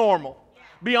 Beyond normal.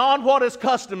 Beyond what is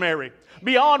customary.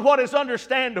 Beyond what is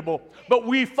understandable. But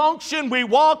we function, we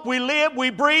walk, we live, we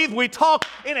breathe, we talk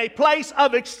in a place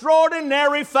of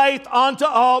extraordinary faith unto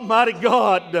Almighty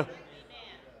God.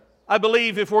 I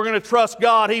believe if we're going to trust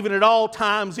God even at all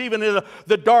times, even in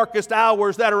the darkest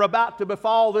hours that are about to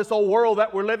befall this old world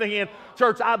that we're living in,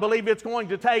 church, I believe it's going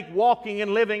to take walking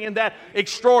and living in that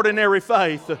extraordinary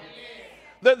faith.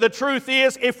 The truth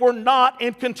is, if we're not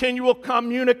in continual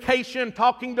communication,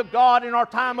 talking to God in our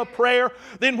time of prayer,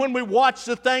 then when we watch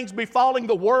the things befalling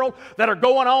the world that are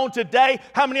going on today,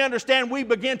 how many understand we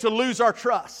begin to lose our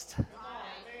trust?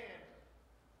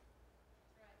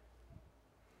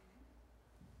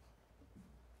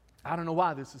 I don't know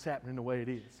why this is happening the way it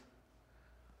is.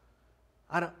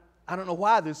 I don't know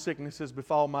why this sickness has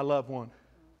befallen my loved one.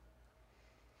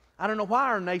 I don't know why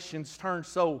our nation's turned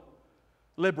so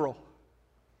liberal.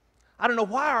 I don't know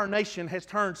why our nation has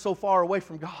turned so far away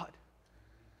from God.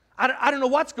 I don't know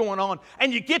what's going on.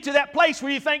 And you get to that place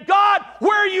where you think, God,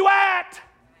 where are you at?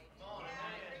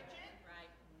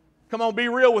 Come on, be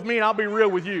real with me and I'll be real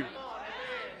with you.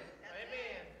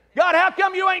 God, how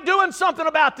come you ain't doing something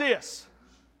about this?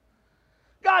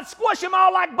 God, squish them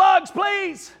all like bugs,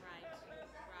 please.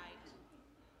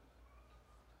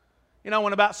 You know,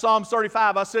 when about Psalms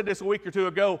 35, I said this a week or two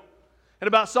ago, and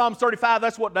about Psalms 35,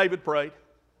 that's what David prayed.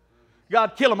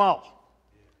 God, kill them all.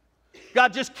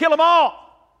 God, just kill them all.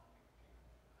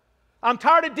 I'm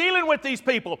tired of dealing with these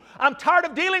people. I'm tired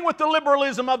of dealing with the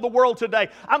liberalism of the world today.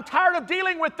 I'm tired of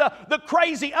dealing with the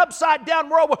crazy upside-down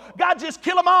world. God, just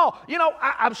kill them all. You know,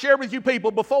 I've shared with you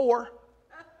people before.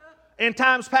 In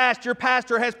times past, your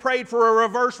pastor has prayed for a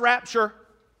reverse rapture.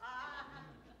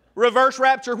 Reverse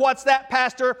rapture, what's that,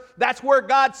 Pastor? That's where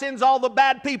God sends all the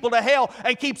bad people to hell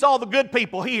and keeps all the good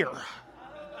people here.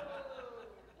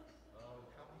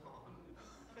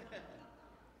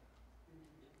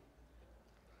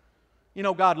 You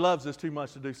know, God loves us too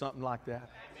much to do something like that.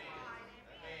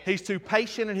 He's too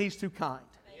patient and He's too kind.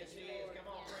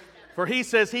 For He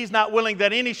says He's not willing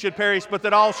that any should perish, but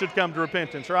that all should come to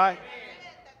repentance, right?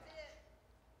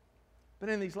 But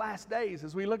in these last days,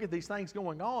 as we look at these things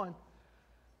going on,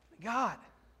 God,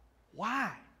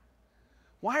 why?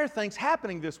 Why are things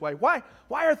happening this way? Why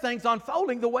are things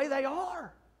unfolding the way they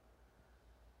are?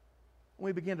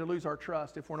 We begin to lose our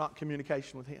trust if we're not in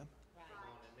communication with Him.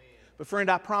 But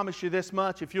friend, I promise you this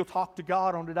much, if you'll talk to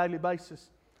God on a daily basis,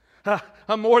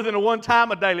 more than a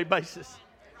one-time a daily basis.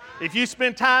 If you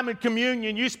spend time in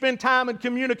communion, you spend time in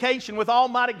communication with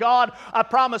Almighty God, I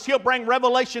promise He'll bring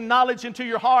revelation knowledge into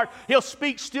your heart. He'll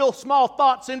speak still small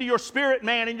thoughts into your spirit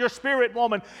man and your spirit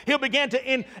woman. He'll begin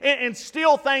to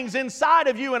instill things inside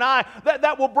of you and I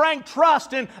that will bring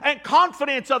trust and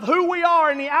confidence of who we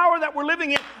are in the hour that we're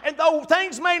living in. And though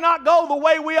things may not go the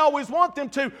way we always want them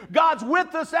to, God's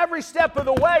with us every step of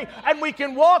the way, and we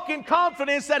can walk in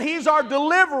confidence that He's our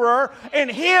deliverer. In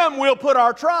Him we'll put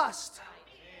our trust.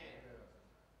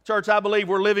 Church, I believe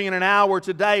we're living in an hour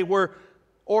today where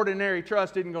ordinary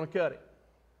trust isn't going to cut it.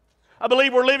 I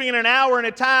believe we're living in an hour and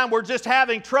a time where just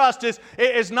having trust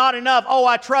is not enough. Oh,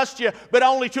 I trust you, but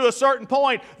only to a certain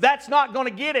point. That's not going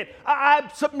to get it. I'm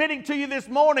submitting to you this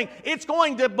morning. It's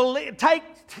going to take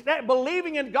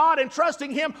believing in God and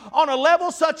trusting Him on a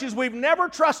level such as we've never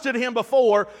trusted Him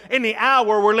before in the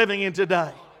hour we're living in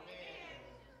today.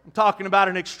 I'm talking about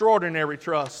an extraordinary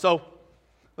trust. So,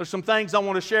 there's some things I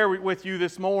want to share with you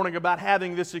this morning about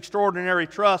having this extraordinary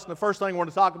trust. And the first thing I want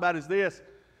to talk about is this.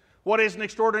 What is an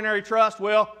extraordinary trust?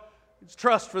 Well, it's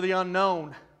trust for the unknown.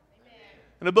 Amen.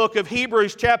 In the book of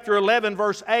Hebrews chapter 11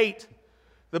 verse 8,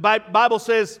 the Bible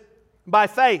says, by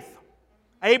faith,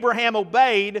 Abraham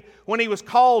obeyed when he was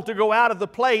called to go out of the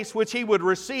place which he would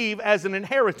receive as an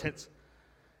inheritance.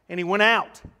 And he went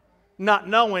out, not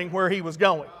knowing where he was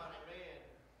going.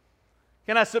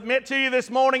 Can I submit to you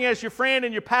this morning as your friend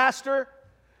and your pastor?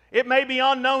 It may be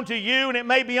unknown to you and it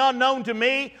may be unknown to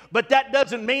me, but that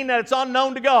doesn't mean that it's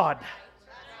unknown to God.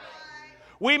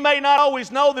 We may not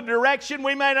always know the direction.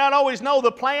 We may not always know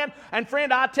the plan. And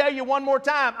friend, I tell you one more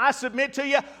time, I submit to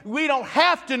you, we don't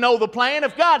have to know the plan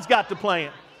if God's got the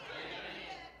plan.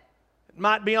 It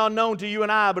might be unknown to you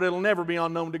and I, but it'll never be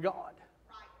unknown to God.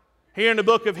 Here in the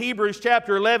book of Hebrews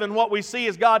chapter 11, what we see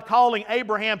is God calling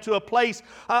Abraham to a place,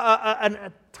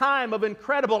 a time of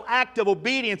incredible act of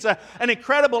obedience, an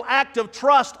incredible act of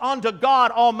trust unto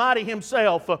God Almighty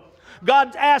Himself.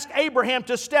 God asked Abraham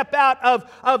to step out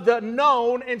of the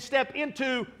known and step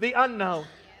into the unknown.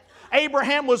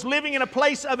 Abraham was living in a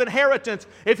place of inheritance.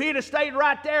 If he'd have stayed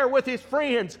right there with his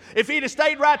friends, if he'd have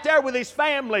stayed right there with his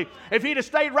family, if he'd have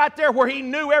stayed right there where he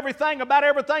knew everything about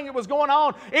everything that was going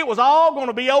on, it was all going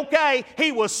to be okay.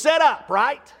 He was set up,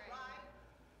 right?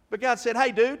 But God said,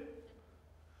 hey, dude.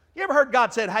 You ever heard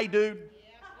God said, hey, dude?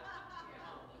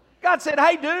 God said,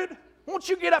 hey, dude, why don't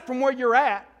you get up from where you're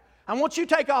at? I want you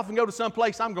to take off and go to some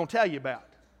place I'm going to tell you about.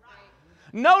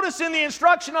 Notice in the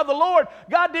instruction of the Lord,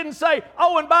 God didn't say,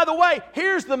 oh, and by the way,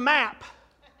 here's the map.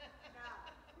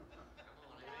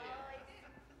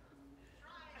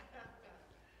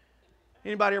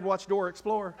 Anybody ever watch Dora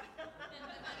Explorer?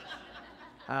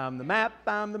 I'm the map,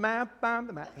 I'm the map, I'm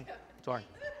the map. Sorry.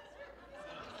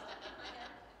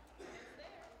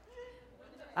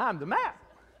 I'm the map.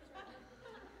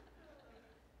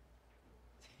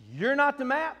 You're not the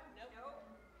map.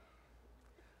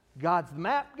 God's the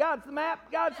map, God's the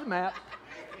map, God's the map.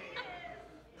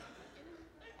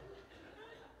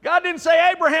 God didn't say,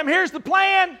 Abraham, here's the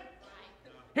plan.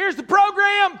 Here's the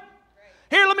program.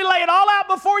 Here, let me lay it all out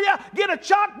before you. Get a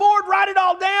chalkboard, write it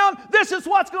all down. This is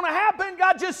what's going to happen.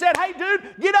 God just said, hey,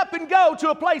 dude, get up and go to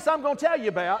a place I'm going to tell you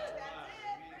about.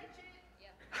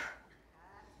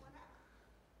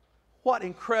 What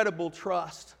incredible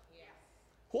trust.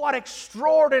 What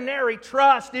extraordinary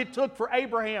trust it took for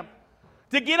Abraham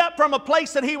to get up from a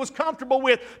place that he was comfortable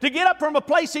with, to get up from a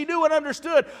place he knew and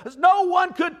understood. No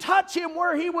one could touch him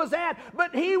where he was at,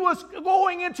 but he was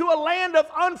going into a land of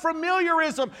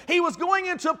unfamiliarism. He was going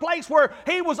into a place where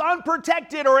he was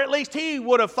unprotected, or at least he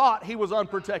would have thought he was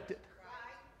unprotected.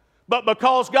 But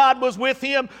because God was with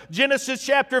him, Genesis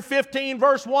chapter 15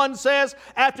 verse 1 says,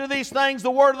 after these things the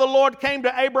word of the Lord came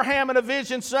to Abraham in a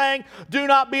vision, saying, do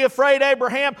not be afraid,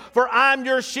 Abraham, for I'm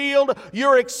your shield,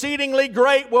 your exceedingly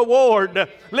great reward.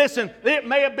 Listen, it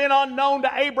may have been unknown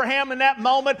to Abraham in that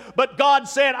moment, but God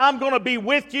said, I'm going to be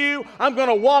with you. I'm going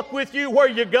to walk with you where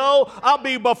you go. I'll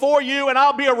be before you, and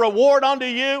I'll be a reward unto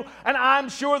you. And I'm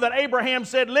sure that Abraham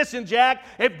said, listen, Jack,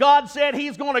 if God said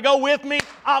He's going to go with me,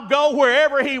 I'll go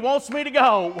wherever He wants me to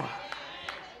go.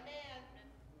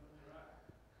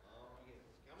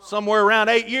 Somewhere around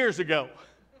 8 years ago,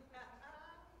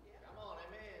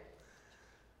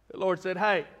 the Lord said,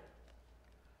 hey,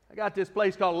 I got this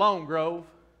place called Lone Grove.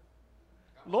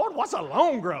 Lord, what's a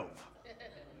Lone Grove?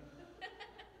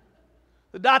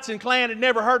 The Dotson clan had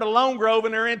never heard of Lone Grove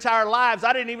in their entire lives.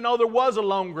 I didn't even know there was a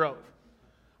Lone Grove.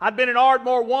 I'd been in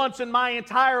Ardmore once in my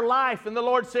entire life, and the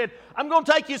Lord said, I'm going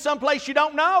to take you someplace you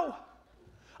don't know.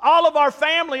 All of our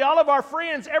family, all of our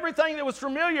friends, everything that was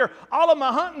familiar, all of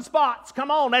my hunting spots.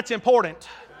 Come on, that's important.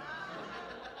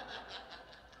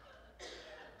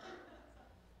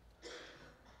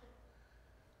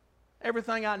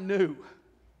 Everything I knew.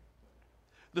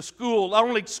 The school, the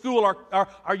only school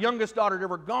our youngest daughter had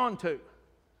ever gone to.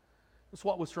 That's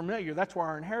what was familiar. That's where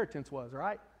our inheritance was,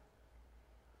 right?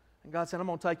 And God said, I'm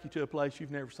going to take you to a place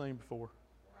you've never seen before.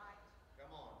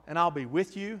 And I'll be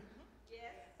with you.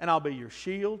 And I'll be your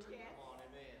shield.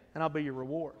 And I'll be your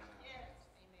reward.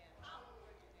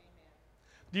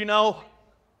 Do you know,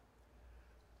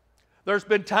 there's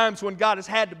been times when God has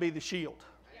had to be the shield.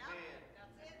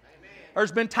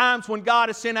 There's been times when God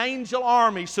has sent angel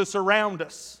armies to surround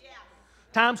us.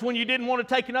 Times when you didn't want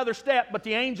to take another step, but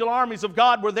the angel armies of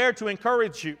God were there to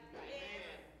encourage you.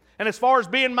 And as far as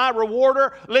being my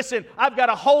rewarder, listen, I've got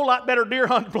a whole lot better deer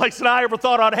hunting place than I ever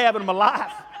thought I'd have in my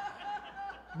life.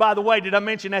 By the way, did I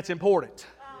mention that's important?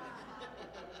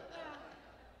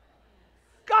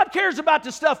 God cares about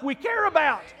the stuff we care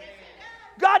about.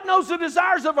 God knows the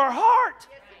desires of our heart.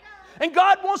 And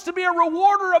God wants to be a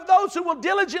rewarder of those who will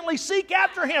diligently seek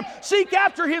after Him, seek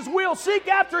after His will, seek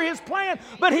after His plan.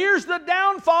 But here's the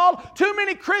downfall. Too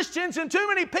many Christians and too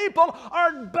many people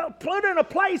are put in a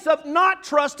place of not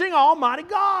trusting Almighty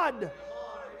God.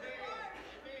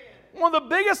 One of the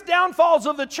biggest downfalls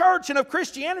of the church and of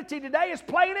Christianity today is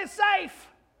playing it safe.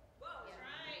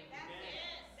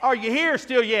 Are you here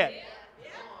still yet?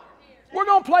 We're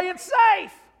going to play it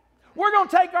safe. We're going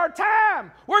to take our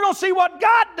time. We're going to see what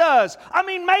God does. I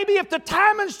mean, maybe if the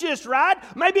timing's just right,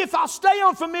 maybe if I'll stay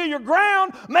on familiar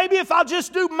ground, maybe if I'll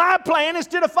just do my plan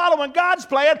instead of following God's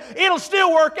plan, it'll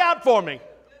still work out for me.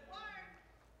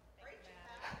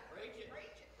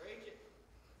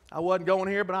 I wasn't going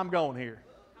here, but I'm going here.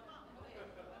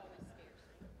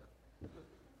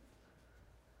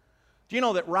 Do you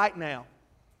know that right now,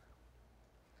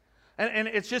 and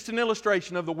it's just an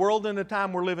illustration of the world and the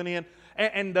time we're living in,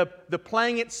 and the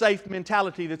playing it safe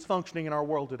mentality that's functioning in our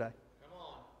world today.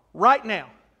 Right now,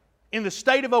 in the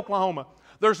state of Oklahoma,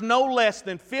 there's no less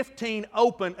than 15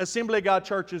 open Assembly of God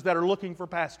churches that are looking for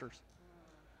pastors.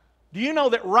 Do you know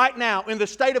that right now, in the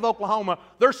state of Oklahoma,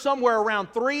 there's somewhere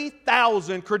around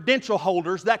 3,000 credential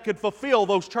holders that could fulfill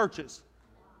those churches?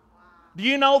 Do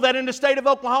you know that in the state of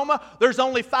Oklahoma, there's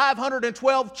only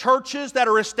 512 churches that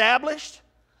are established?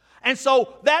 And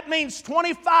so that means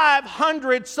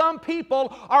 2,500 some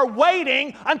people are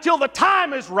waiting until the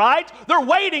time is right. They're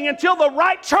waiting until the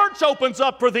right church opens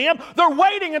up for them. They're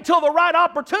waiting until the right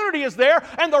opportunity is there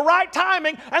and the right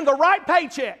timing and the right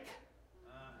paycheck.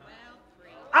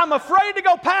 I'm afraid to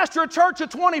go pastor a church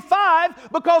at 25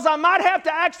 because I might have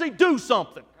to actually do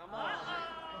something.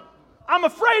 I'm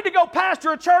afraid to go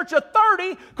pastor a church at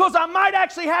 30 because I might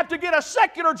actually have to get a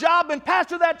secular job and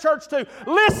pastor that church too.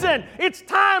 Listen, it's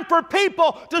time for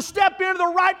people to step into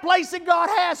the right place that God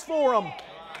has for them.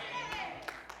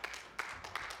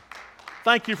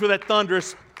 Thank you for that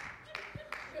thunderous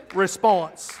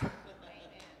response.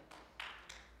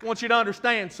 I want you to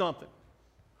understand something.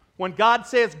 When God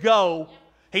says go,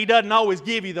 He doesn't always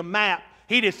give you the map.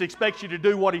 He just expects you to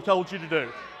do what He told you to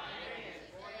do.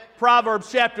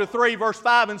 Proverbs chapter 3, verse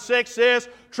 5 and 6 says,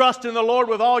 trust in the Lord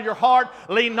with all your heart,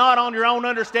 lean not on your own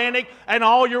understanding, and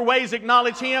all your ways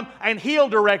acknowledge Him, and He'll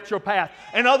direct your path.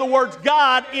 In other words,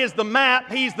 God is the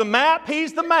map. He's the map.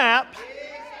 He's the map.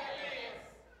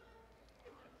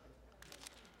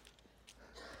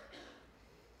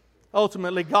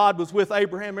 Ultimately, God was with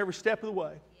Abraham every step of the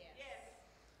way.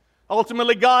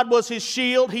 Ultimately, God was his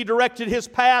shield. He directed his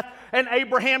path, and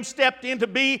Abraham stepped in to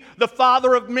be the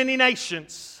father of many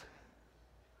nations.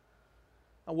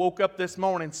 I woke up this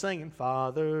morning singing,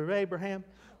 Father Abraham,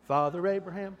 Father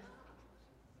Abraham.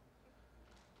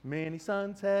 Many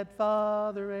sons had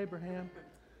Father Abraham,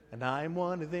 and I am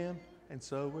one of them, and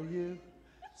so were you.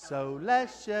 So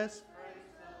let's just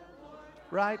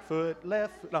right foot,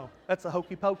 left foot. No, that's a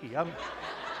hokey pokey.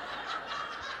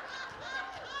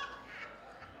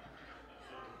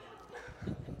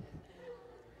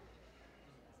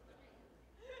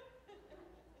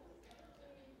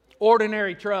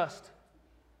 Ordinary trust.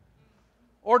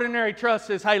 Ordinary trust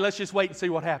says, hey, let's just wait and see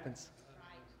what happens.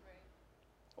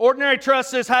 Ordinary trust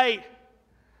says, hey,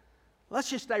 let's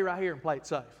just stay right here and play it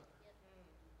safe.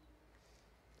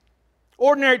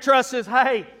 Ordinary trust says,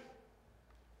 hey,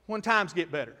 when times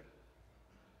get better,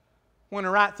 when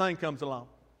the right thing comes along.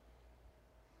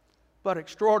 But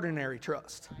extraordinary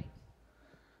trust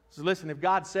says, listen, if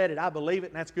God said it, I believe it,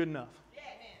 and that's good enough.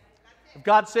 If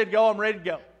God said go, I'm ready to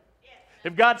go.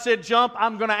 If God said jump,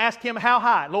 I'm going to ask Him how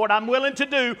high. Lord, I'm willing to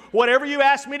do whatever you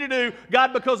ask me to do,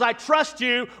 God, because I trust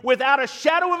you without a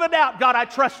shadow of a doubt. God, I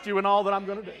trust you in all that I'm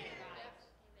going to do.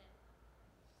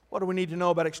 What do we need to know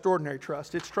about extraordinary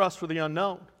trust? It's trust for the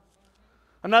unknown.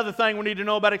 Another thing we need to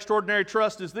know about extraordinary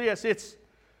trust is this. It's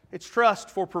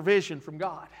trust for provision from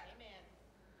God.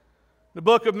 The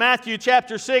book of Matthew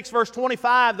chapter 6, verse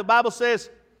 25, the Bible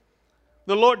says,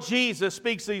 the Lord Jesus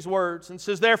speaks these words and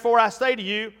says, therefore I say to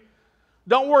you,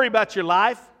 don't worry about your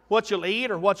life, what you'll eat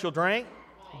or what you'll drink,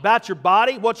 about your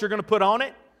body, what you're going to put on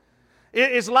it.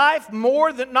 Is life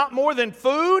not more than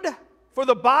food for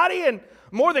the body and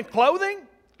more than clothing?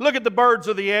 Look at the birds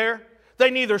of the air.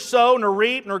 They neither sow nor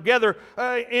reap nor gather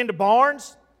into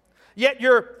barns. Yet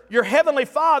your heavenly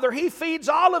Father, He feeds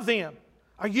all of them.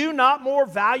 Are you not more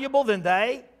valuable than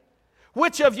they?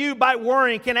 Which of you by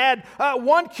worrying can add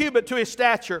 1 cubit to his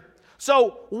stature?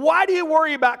 So why do you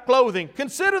worry about clothing?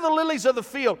 Consider the lilies of the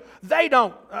field. They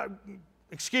don't,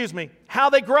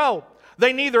 how they grow.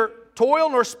 They neither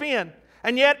toil nor spin.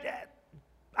 And yet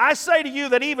I say to you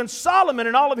that even Solomon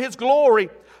in all of his glory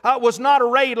was not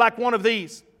arrayed like one of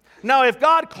these. Now if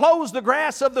God clothes the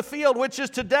grass of the field, which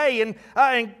is today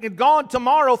and gone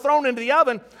tomorrow, thrown into the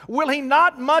oven, will He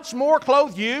not much more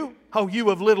clothe you, O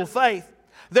you of little faith?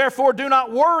 Therefore do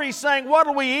not worry, saying, what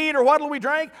will we eat, or what will we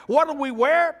drink, what will we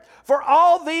wear? For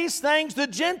all these things the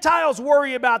Gentiles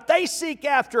worry about, they seek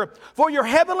after. For your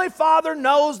heavenly Father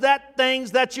knows that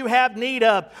things that you have need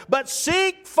of. But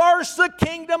seek first the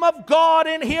kingdom of God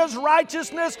and His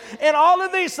righteousness, and all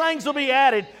of these things will be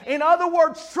added. In other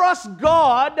words, trust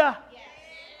God,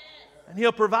 and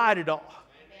He'll provide it all.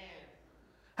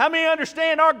 How many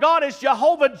understand our God is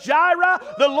Jehovah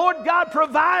Jireh, the Lord God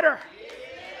provider?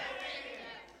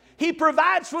 He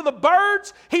provides for the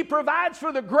birds. He provides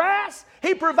for the grass.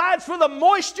 He provides for the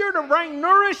moisture to bring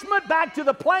nourishment back to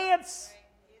the plants.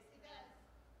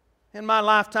 In my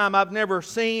lifetime, I've never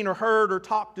seen or heard or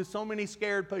talked to so many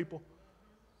scared people.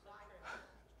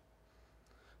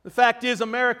 The fact is,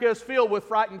 America is filled with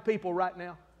frightened people right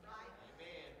now.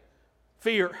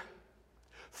 Fear.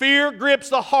 Fear grips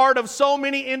the heart of so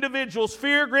many individuals.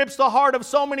 Fear grips the heart of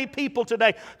so many people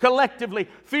today, collectively.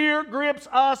 Fear grips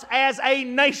us as a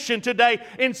nation today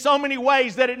in so many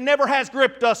ways that it never has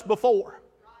gripped us before.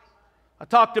 I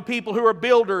talk to people who are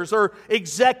builders or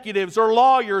executives or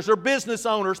lawyers or business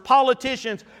owners,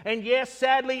 politicians, and yes,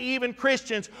 sadly, even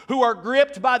Christians who are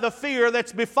gripped by the fear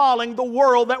that's befalling the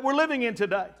world that we're living in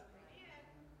today.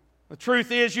 The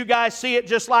truth is, you guys see it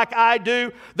just like I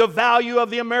do. The value of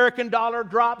the American dollar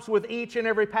drops with each and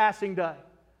every passing day.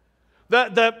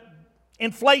 The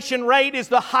inflation rate is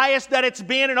the highest that it's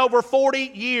been in over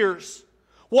 40 years.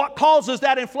 What causes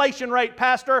that inflation rate,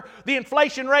 Pastor? The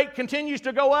inflation rate continues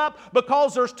to go up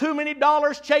because there's too many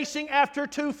dollars chasing after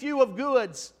too few of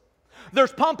goods.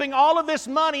 There's pumping all of this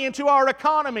money into our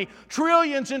economy,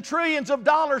 trillions and trillions of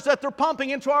dollars that they're pumping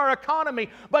into our economy,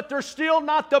 but they're still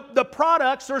not the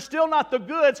products, they're still not the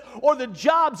goods or the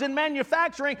jobs in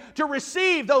manufacturing to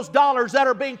receive those dollars that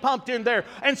are being pumped in there.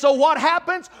 And so what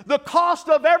happens? The cost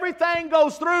of everything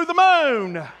goes through the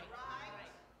moon.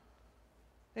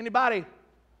 Anybody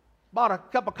bought a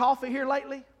cup of coffee here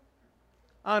lately?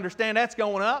 I understand that's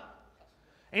going up.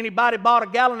 Anybody bought a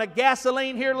gallon of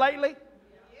gasoline here lately?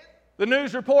 The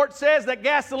news report says that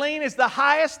gasoline is the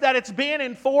highest that it's been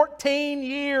in 14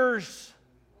 years.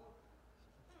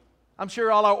 I'm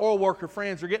sure all our oil worker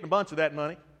friends are getting a bunch of that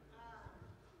money.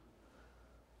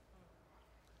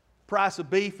 Price of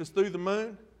beef is through the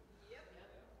moon.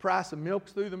 Price of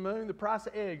milk's through the moon. The price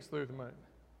of eggs through the moon.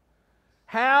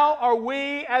 How are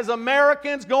we as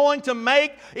Americans going to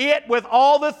make it with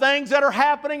all the things that are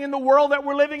happening in the world that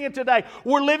we're living in today?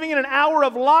 We're living in an hour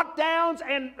of lockdowns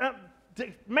and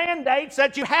mandates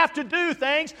that you have to do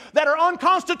things that are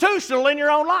unconstitutional in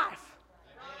your own life.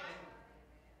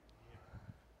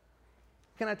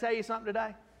 Can I tell you something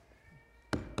today?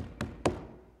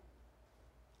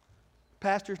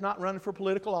 Pastor's not running for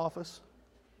political office.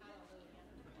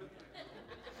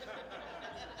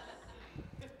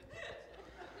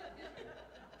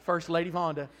 First Lady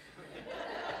Vonda.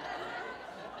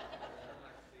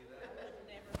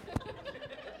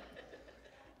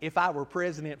 If I were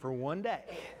president for one day.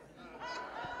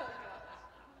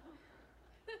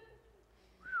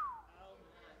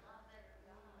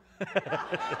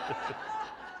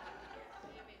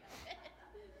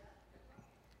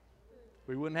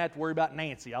 We wouldn't have to worry about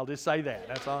Nancy. I'll just say that.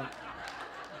 That's all.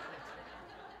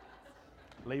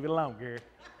 Leave it alone, Gary.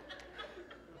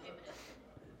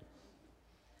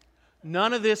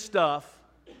 None of this stuff,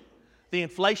 the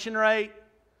inflation rate,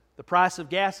 the price of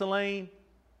gasoline,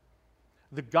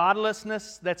 the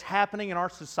godlessness that's happening in our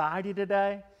society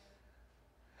today,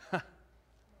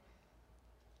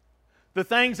 the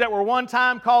things that were one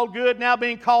time called good now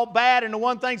being called bad, and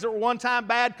the things that were one time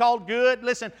bad called good.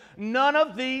 Listen, none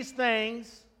of these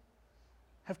things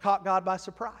have caught God by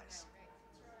surprise.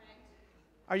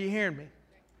 Are you hearing me?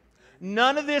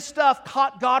 None of this stuff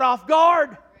caught God off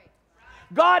guard.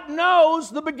 God knows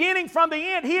the beginning from the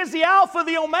end. He is the Alpha,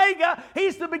 the Omega.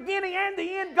 He's the beginning and the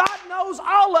end. God knows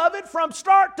all of it from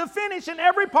start to finish and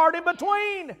every part in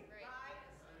between.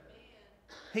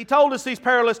 He told us these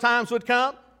perilous times would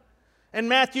come. In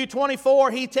Matthew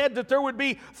 24, He said that there would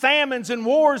be famines and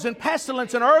wars and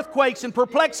pestilence and earthquakes and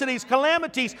perplexities,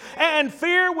 calamities, and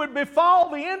fear would befall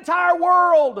the entire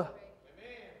world.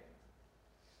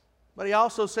 But He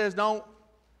also says, don't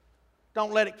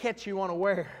let it catch you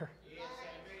unaware.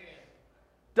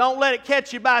 Don't let it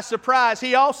catch you by surprise.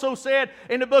 He also said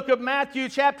in the book of Matthew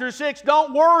chapter 6,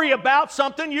 don't worry about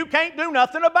something you can't do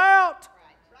nothing about.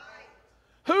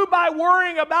 Who by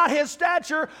worrying about his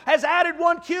stature has added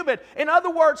 1 cubit? In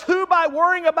other words, who by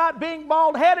worrying about being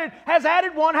bald-headed has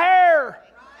added 1 hair?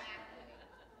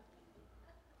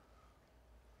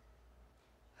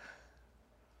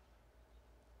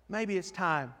 Maybe it's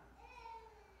time,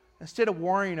 instead of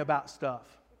worrying about stuff,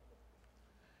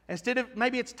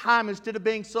 maybe it's time, instead of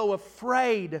being so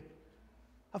afraid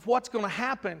of what's going to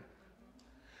happen,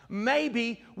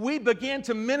 maybe we begin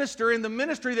to minister in the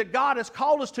ministry that God has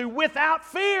called us to without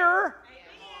fear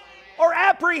or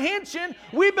apprehension.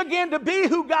 We begin to be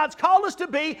who God's called us to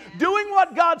be, doing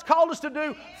what God's called us to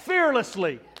do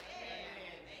fearlessly.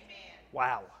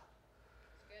 Wow.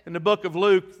 In the book of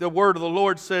Luke, the word of the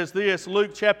Lord says this.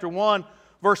 Luke chapter 1,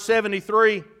 verse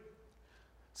 73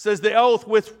 says, the oath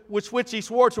with which He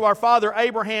swore to our father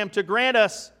Abraham to grant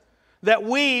us that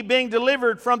we, being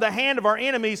delivered from the hand of our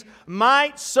enemies,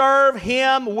 might serve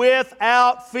Him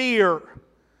without fear,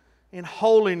 in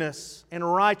holiness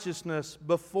and righteousness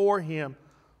before Him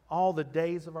all the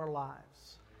days of our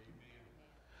lives.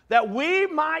 That we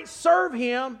might serve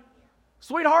Him,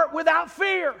 sweetheart, without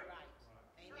fear.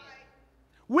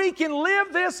 We can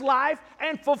live this life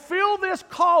and fulfill this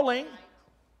calling.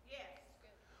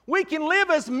 We can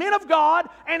live as men of God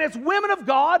and as women of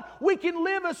God. We can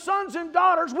live as sons and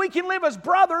daughters. We can live as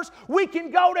brothers. We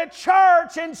can go to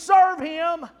church and serve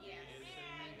Him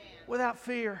without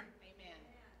fear.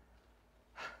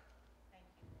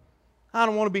 I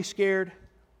don't want to be scared.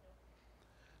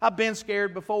 I've been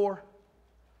scared before.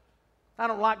 I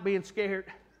don't like being scared.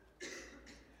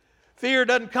 Fear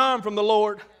doesn't come from the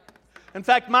Lord. In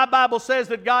fact, my Bible says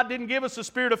that God didn't give us a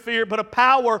spirit of fear, but of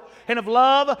power and of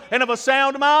love and of a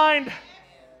sound mind.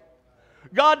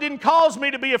 God didn't cause me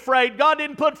to be afraid. God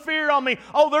didn't put fear on me.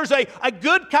 Oh, there's a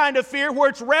good kind of fear where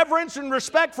it's reverence and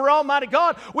respect for Almighty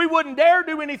God. We wouldn't dare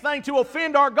do anything to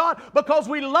offend our God because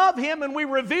we love Him and we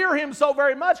revere Him so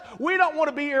very much. We don't want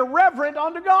to be irreverent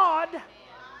unto God.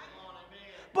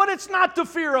 But it's not the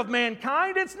fear of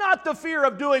mankind. It's not the fear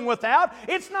of doing without.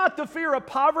 It's not the fear of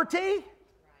poverty.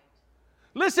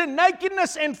 Listen,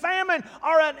 nakedness and famine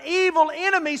are an evil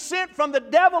enemy sent from the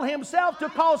devil himself to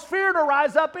cause fear to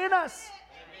rise up in us.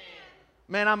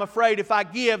 Man, I'm afraid if I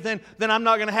give, then I'm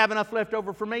not going to have enough left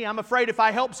over for me. I'm afraid if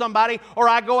I help somebody or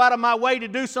I go out of my way to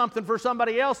do something for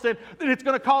somebody else, then it's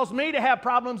going to cause me to have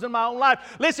problems in my own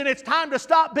life. Listen, it's time to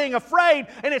stop being afraid,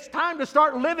 and it's time to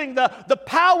start living the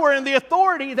power and the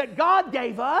authority that God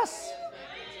gave us.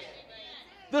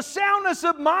 The soundness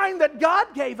of mind that God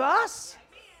gave us.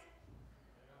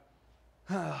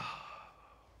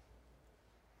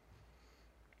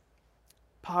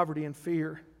 Poverty and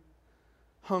fear.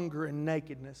 Hunger and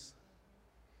nakedness.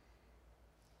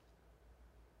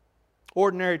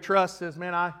 Ordinary trust says,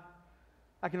 man, I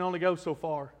can only go so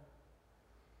far.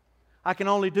 I can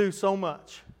only do so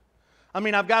much. I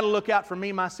mean, I've got to look out for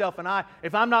me, myself, and I.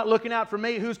 If I'm not looking out for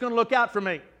me, who's going to look out for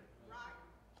me?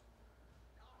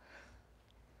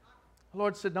 The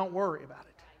Lord said, don't worry about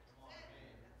it.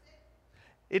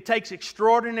 It takes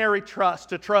extraordinary trust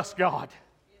to trust God.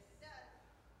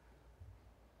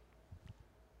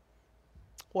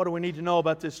 What do we need to know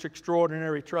about this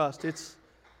extraordinary trust? It's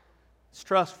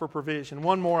trust for provision.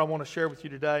 One more I want to share with you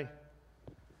today.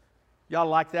 Y'all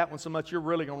like that one so much, you're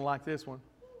really going to like this one.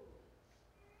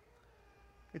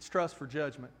 It's trust for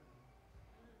judgment.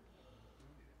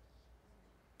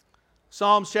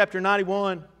 Psalms chapter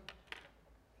 91,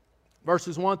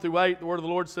 verses 1 through 8, the word of the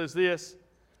Lord says this: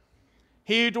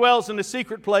 He who dwells in the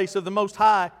secret place of the Most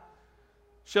High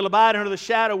shall abide under the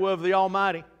shadow of the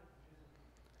Almighty.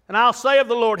 And I'll say of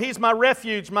the Lord, He's my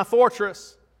refuge, my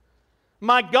fortress.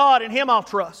 My God, in Him I'll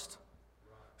trust.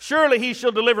 Surely He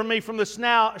shall deliver me from the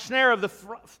snare of the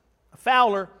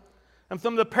fowler and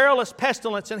from the perilous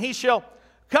pestilence. And He shall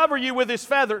cover you with His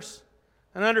feathers,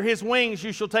 and under His wings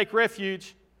you shall take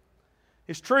refuge.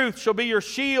 His truth shall be your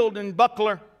shield and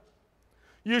buckler.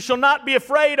 You shall not be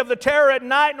afraid of the terror at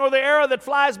night, nor the arrow that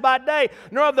flies by day,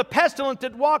 nor of the pestilence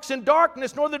that walks in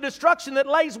darkness, nor the destruction that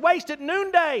lays waste at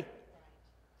noonday.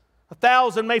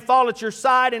 1,000 may fall at your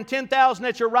side and 10,000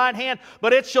 at your right hand,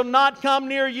 but it shall not come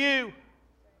near you.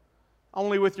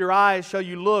 Only with your eyes shall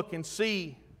you look and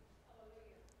see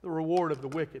the reward of the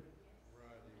wicked.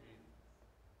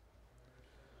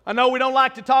 I know we don't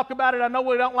like to talk about it. I know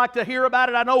we don't like to hear about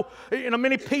it. I know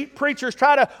many preachers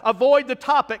try to avoid the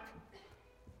topic.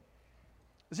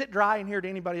 Is it dry in here to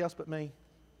anybody else but me?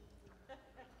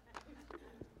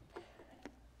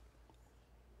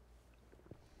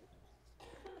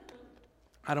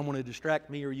 I don't want to distract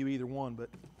me or you either one, but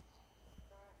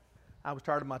I was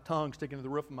tired of my tongue sticking to the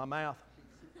roof of my mouth.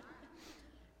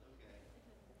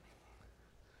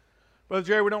 Brother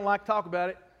Jerry, we don't like to talk about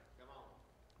it.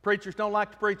 Preachers don't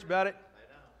like to preach about it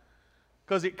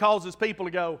because it causes people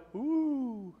to go,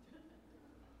 ooh,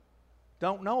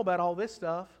 don't know about all this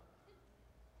stuff.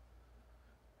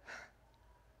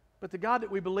 But the God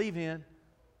that we believe in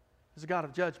is a God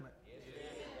of judgment.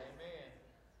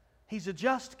 He's a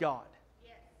just God.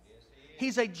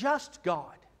 He's a just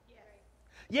God.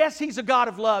 Yes, He's a God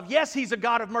of love. Yes, He's a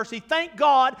God of mercy. Thank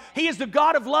God He is the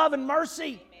God of love and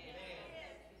mercy.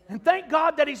 And thank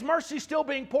God that His mercy is still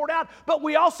being poured out. But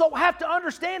we also have to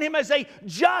understand Him as a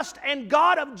just and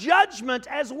God of judgment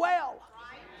as well.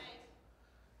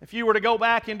 If you were to go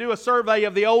back and do a survey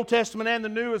of the Old Testament and the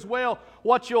New as well,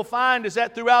 what you'll find is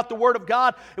that throughout the Word of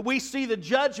God, we see the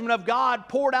judgment of God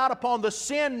poured out upon the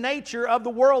sin nature of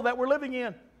the world that we're living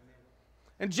in.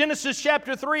 In Genesis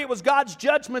chapter 3, it was God's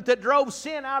judgment that drove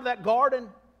sin out of that garden.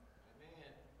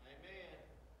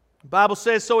 The Bible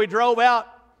says, so He drove out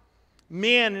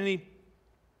men, and He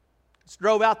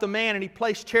drove out the man, and He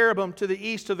placed cherubim to the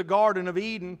east of the Garden of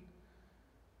Eden,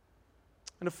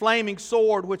 and a flaming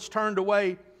sword which turned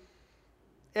away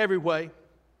every way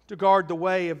to guard the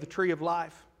way of the tree of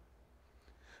life.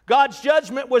 God's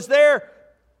judgment was there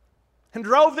and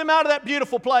drove them out of that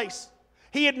beautiful place.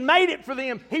 He had made it for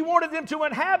them. He wanted them to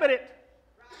inhabit it.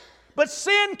 But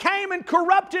sin came and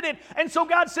corrupted it. And so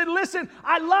God said, listen,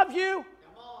 I love you,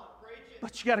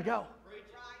 but you got to go.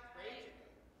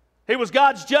 It was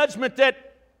God's judgment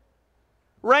that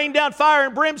rained down fire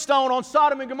and brimstone on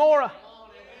Sodom and Gomorrah.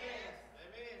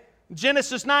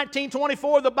 Genesis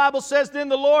 19:24, the Bible says, then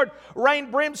the Lord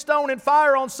rained brimstone and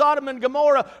fire on Sodom and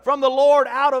Gomorrah from the Lord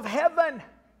out of heaven.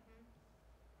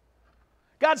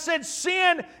 God said,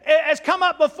 sin has come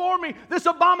up before me. This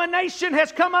abomination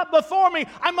has come up before me.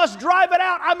 I must drive it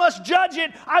out. I must judge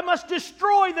it. I must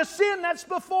destroy the sin that's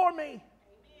before me.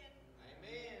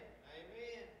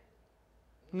 Amen.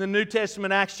 In the New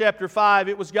Testament, Acts chapter 5,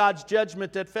 it was God's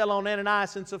judgment that fell on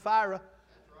Ananias and Sapphira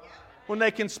when they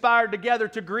conspired together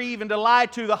to grieve and to lie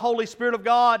to the Holy Spirit of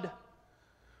God.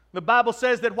 The Bible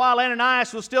says that while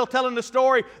Ananias was still telling the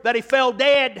story, that he fell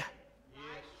dead.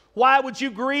 Why would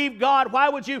you grieve God? Why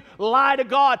would you lie to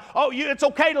God? Oh, it's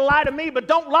okay to lie to me, but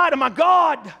don't lie to my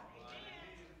God.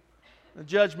 The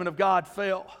judgment of God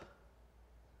fell.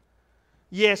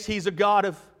 Yes, He's a God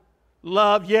of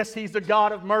love. Yes, He's a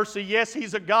God of mercy. Yes,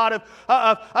 He's a God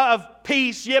of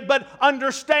peace. Yeah, but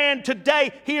understand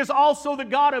today, He is also the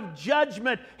God of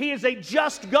judgment. He is a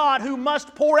just God who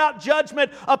must pour out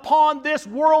judgment upon this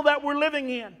world that we're living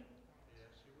in.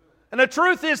 And the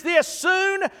truth is this: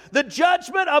 soon the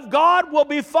judgment of God will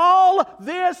befall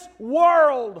this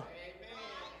world.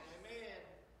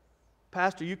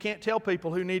 Pastor, you can't tell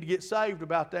people who need to get saved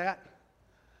about that.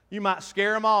 You might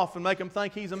scare them off and make them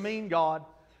think He's a mean God.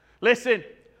 Listen,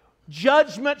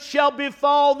 judgment shall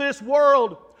befall this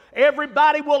world.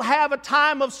 Everybody will have a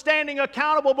time of standing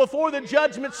accountable before the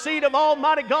judgment seat of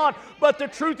Almighty God. But the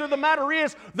truth of the matter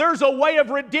is, there's a way of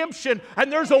redemption,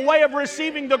 and there's a way of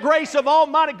receiving the grace of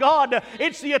Almighty God.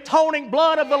 It's the atoning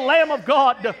blood of the Lamb of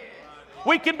God.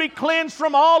 We can be cleansed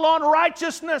from all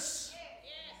unrighteousness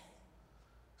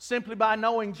simply by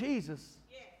knowing Jesus.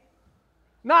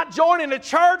 Not joining a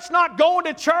church, not going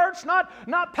to church,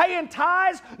 not paying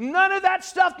tithes. None of that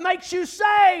stuff makes you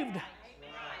saved.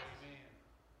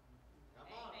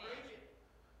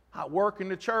 I work in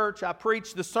the church, I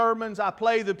preach the sermons, I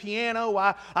play the piano,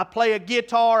 I play a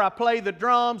guitar, I play the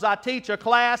drums, I teach a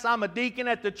class, I'm a deacon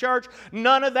at the church.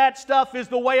 None of that stuff is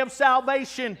the way of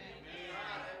salvation.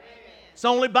 It's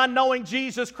only by knowing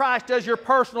Jesus Christ as your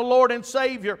personal Lord and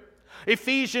Savior.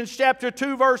 Ephesians chapter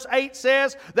 2 verse 8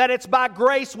 says that it's by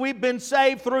grace we've been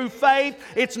saved through faith.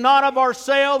 It's not of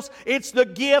ourselves, it's the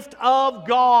gift of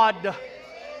God.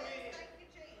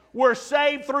 We're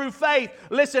saved through faith.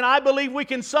 Listen, I believe we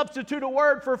can substitute a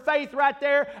word for faith right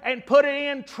there and put it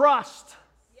in trust.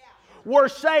 We're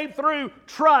saved through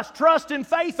trust. Trust and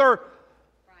faith are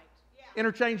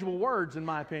interchangeable words in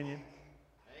my opinion.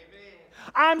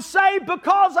 I'm saved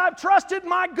because I've trusted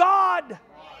my God.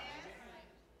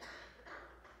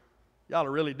 Y'all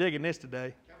are really digging this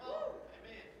today.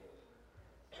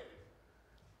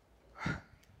 The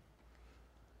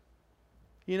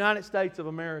United States of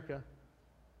America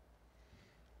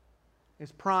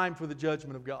is primed for the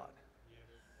judgment of God.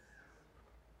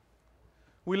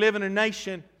 We live in a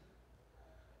nation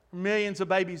where millions of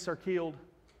babies are killed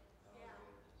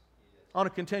on a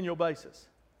continual basis.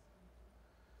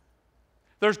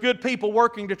 There's good people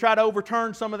working to try to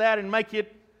overturn some of that and make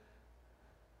it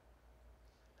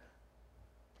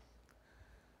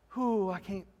I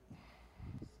can't.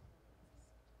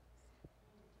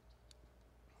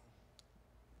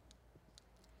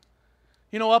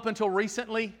 You know, up until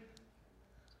recently,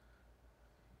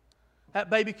 that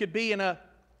baby could be in a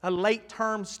late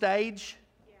term stage,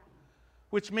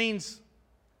 which means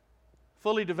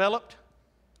fully developed.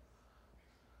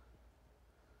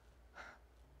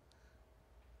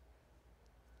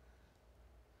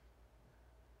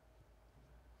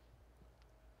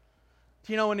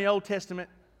 Do you know in the Old Testament,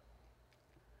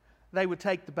 they would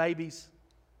take the babies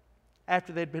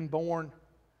after they'd been born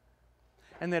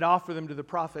and they'd offer them to the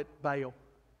prophet Baal,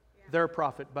 their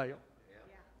prophet Baal,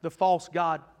 the false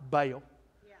god Baal.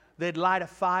 They'd light a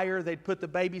fire, they'd put the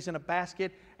babies in a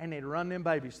basket, and they'd run them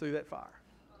babies through that fire.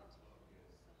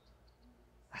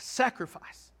 A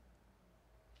sacrifice.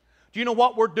 Do you know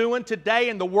what we're doing today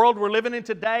in the world we're living in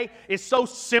today is so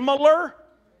similar?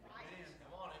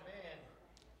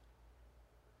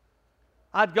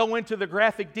 I'd go into the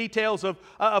graphic details of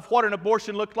what an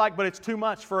abortion looked like, but it's too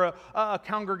much for a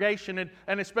congregation,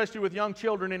 and especially with young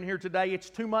children in here today, it's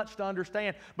too much to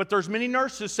understand. But there's many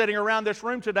nurses sitting around this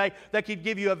room today that could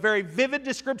give you a very vivid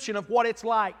description of what it's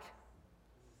like.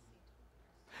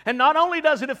 And not only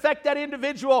does it affect that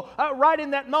individual right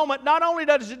in that moment, not only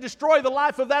does it destroy the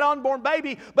life of that unborn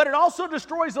baby, but it also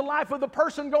destroys the life of the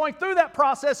person going through that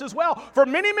process as well for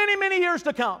many, many, many years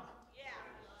to come.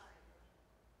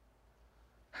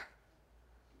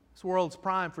 This world's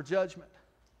primed for judgment.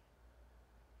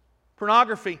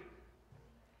 Pornography.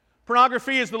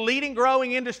 Pornography is the leading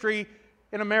growing industry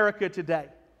in America today.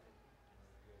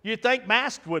 You'd think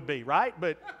masked would be, right?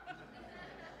 But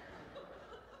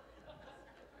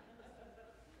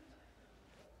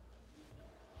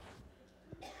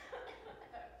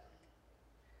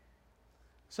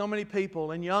so many people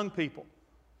and young people,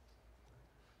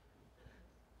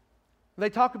 they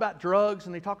talk about drugs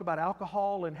and they talk about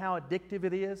alcohol and how addictive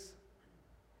it is.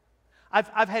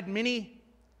 I've had many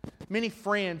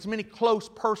friends, many close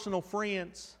personal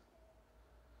friends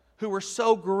who were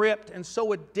so gripped and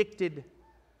so addicted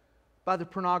by the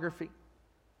pornography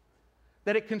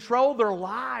that it controlled their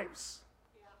lives.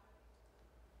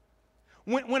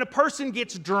 When a person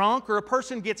gets drunk or a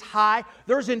person gets high,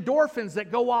 there's endorphins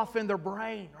that go off in their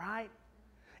brain, right?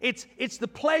 It's the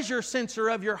pleasure sensor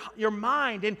of your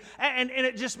mind, and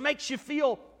it just makes you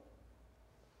feel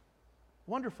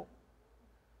Wonderful.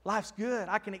 Life's good.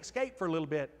 I can escape for a little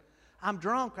bit. I'm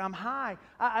drunk. I'm high.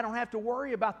 I don't have to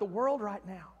worry about the world right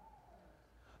now.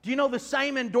 Do you know the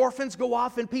same endorphins go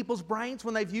off in people's brains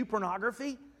when they view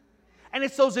pornography? And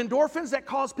it's those endorphins that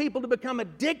cause people to become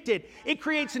addicted. It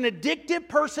creates an addictive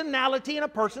personality in a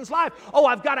person's life. Oh,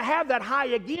 I've got to have that high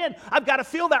again. I've got to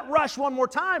feel that rush one more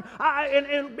time.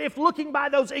 And if looking by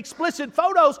those explicit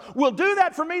photos will do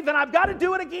that for me, then I've got to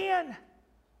do it again.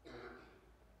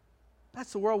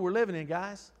 That's the world we're living in,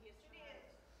 guys. Yes, it is.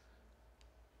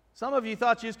 Some of you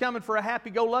thought you was coming for a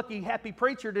happy-go-lucky, happy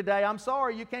preacher today. I'm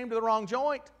sorry, you came to the wrong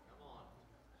joint.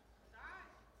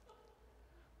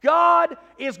 God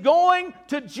is going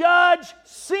to judge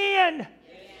sin.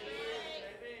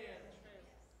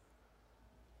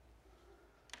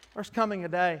 There's coming a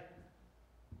day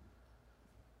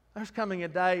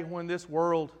when this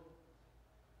world,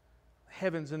 the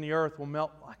heavens and the earth will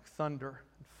melt like thunder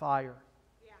and fire.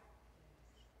 Yeah.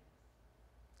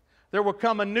 There will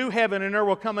come a new heaven and there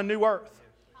will come a new earth.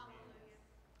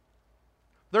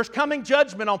 There's coming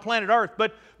judgment on planet earth.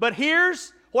 But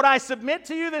here's what I submit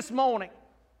to you this morning.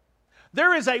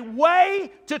 There is a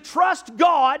way to trust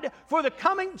God for the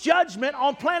coming judgment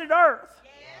on planet earth.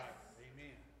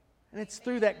 Yes. And it's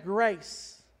through that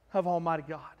grace of Almighty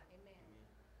God. Amen.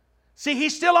 See, He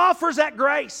still offers that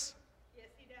grace. Yes,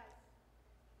 He does.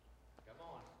 Come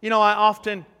on. You know, I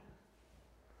often...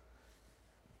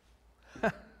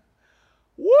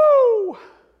 Woo!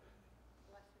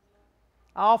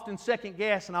 I often second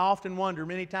guess and I often wonder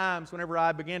many times whenever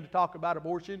I begin to talk about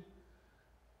abortion,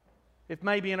 if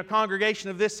maybe in a congregation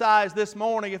of this size this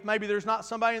morning, if maybe there's not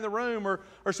somebody in the room or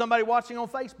somebody watching on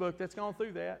Facebook that's gone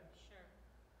through that. Sure.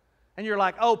 And you're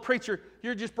like, oh, preacher,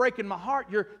 you're just breaking my heart.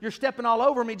 You're stepping all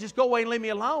over me. Just go away and leave me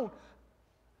alone.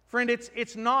 Friend,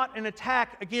 it's not an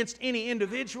attack against any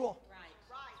individual.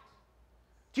 Right.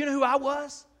 Do you know who I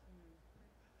was?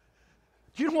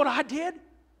 Do you know what I did?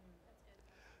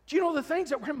 Do you know the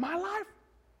things that were in my life?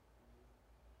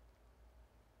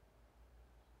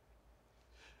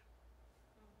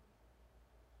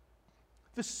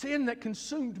 The sin that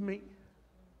consumed me,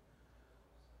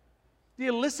 the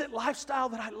illicit lifestyle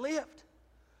that I lived.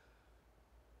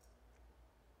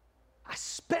 I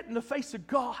spit in the face of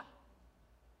God.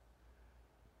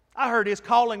 I heard His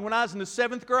calling when I was in the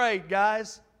 7th grade,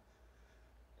 guys.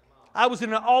 I was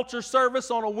in an altar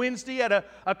service on a Wednesday at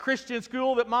a Christian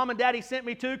school that Mom and Daddy sent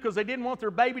me to because they didn't want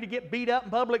their baby to get beat up in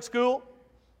public school.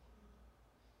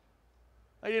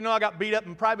 They didn't know I got beat up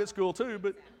in private school too,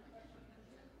 but...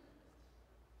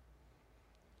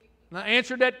 And I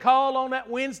answered that call on that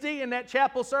Wednesday in that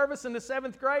chapel service in the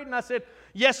 7th grade, and I said,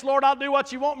 yes, Lord, I'll do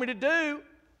what you want me to do.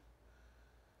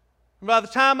 And by the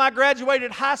time I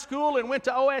graduated high school and went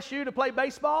to OSU to play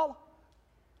baseball,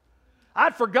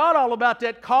 I'd forgot all about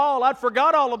that call. I'd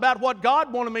forgot all about what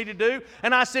God wanted me to do.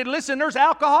 And I said, listen, there's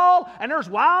alcohol and there's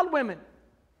wild women.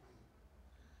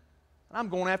 And I'm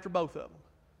going after both of them.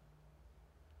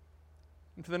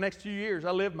 And for the next few years,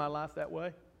 I lived my life that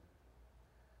way.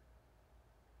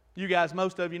 You guys,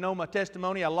 most of you know my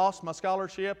testimony. I lost my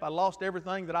scholarship. I lost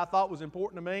everything that I thought was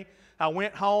important to me. I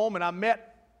went home and I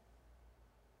met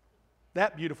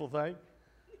that beautiful thing.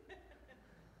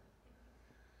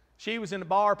 She was in the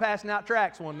bar passing out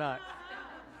tracts one night.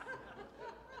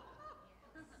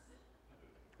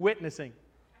 Witnessing.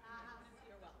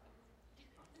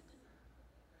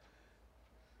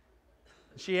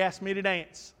 She asked me to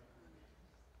dance.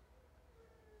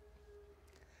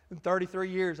 In 33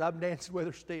 years, I've been dancing with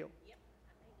her still.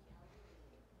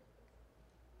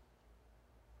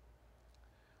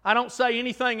 I don't say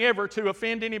anything ever to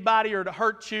offend anybody or to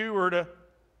hurt you or to...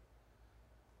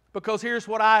 Because here's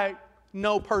what I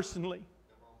know personally.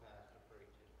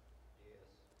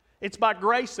 It's by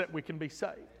grace that we can be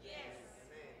saved.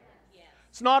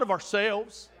 It's not of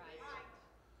ourselves.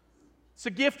 It's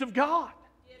a gift of God.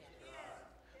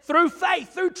 Through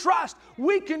faith, through trust,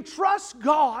 we can trust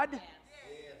God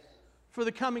for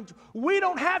the coming. We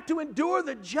don't have to endure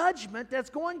the judgment that's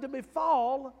going to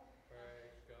befall.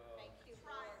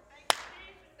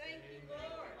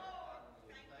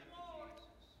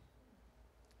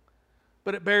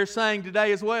 But it bears saying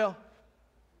today as well,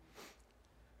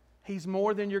 He's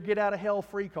more than your get out of hell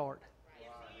free card.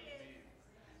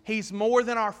 He's more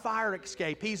than our fire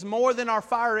escape. He's more than our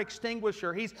fire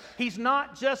extinguisher. He's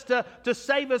not just to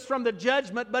save us from the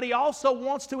judgment, but He also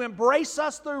wants to embrace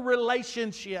us through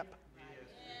relationship.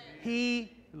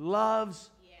 He loves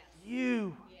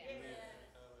you.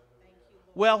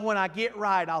 Well, when I get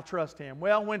right, I'll trust Him.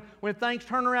 Well, when things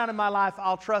turn around in my life,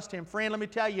 I'll trust Him. Friend, let me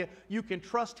tell you, you can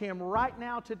trust Him right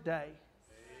now today.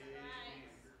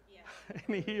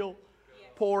 And He'll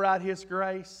pour out His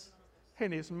grace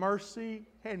and His mercy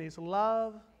and His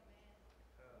love.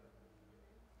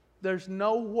 There's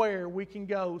nowhere we can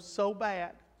go so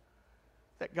bad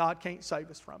that God can't save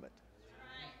us from it.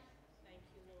 Thank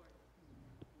you,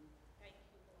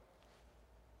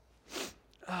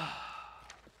 Lord.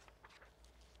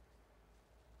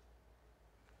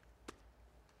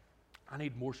 I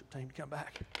need the worship team to come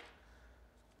back.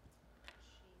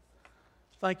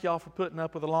 Thank y'all for putting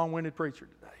up with a long-winded preacher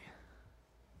today.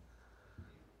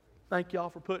 Thank y'all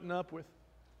for putting up with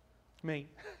me.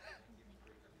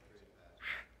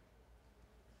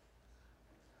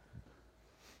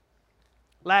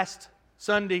 Last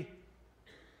Sunday,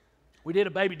 we did a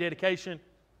baby dedication.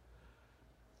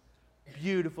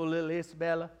 Beautiful little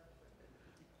Isabella.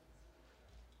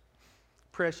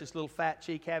 Precious little fat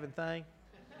cheek having thing.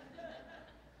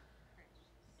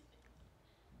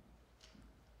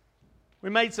 We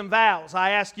made some vows. I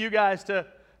asked you guys to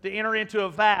enter into a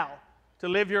vow to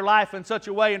live your life in such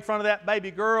a way in front of that baby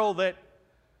girl that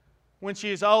when she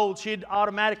is old, she'd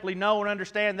automatically know and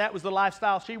understand that was the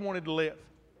lifestyle she wanted to live.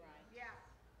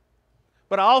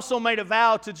 But I also made a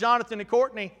vow to Jonathan and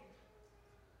Courtney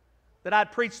that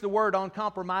I'd preach the word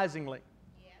uncompromisingly.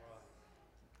 Yes.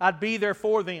 I'd be there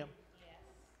for them. Yes.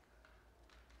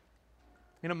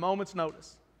 In a moment's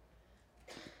notice.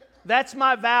 That's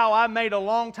my vow I made a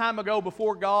long time ago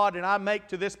before God, and I make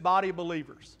to this body of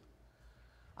believers.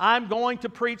 I'm going to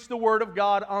preach the Word of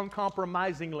God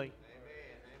uncompromisingly.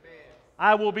 Amen.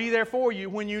 I will be there for you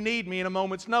when you need me in a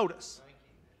moment's notice.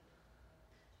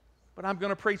 But I'm going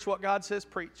to preach what God says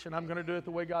preach, and I'm going to do it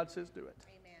the way God says do it.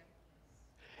 Amen.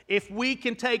 If we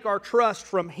can take our trust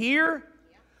from here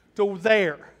to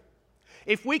there,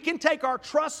 if we can take our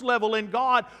trust level in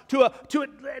God to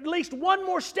at least one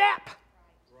more step,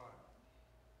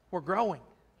 we're growing.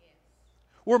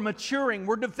 We're maturing.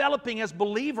 We're developing as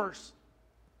believers.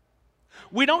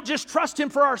 We don't just trust Him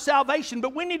for our salvation,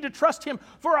 but we need to trust Him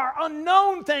for our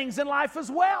unknown things in life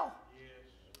as well.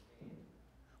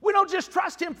 We don't just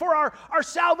trust Him for our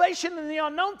salvation and the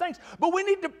unknown things, but we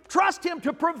need to trust Him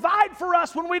to provide for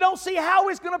us when we don't see how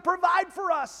He's going to provide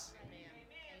for us.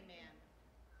 Amen.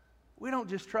 We don't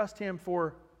just trust Him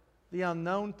for the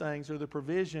unknown things or the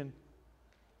provision.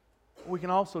 We can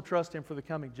also trust Him for the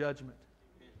coming judgment.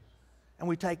 And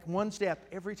we take one step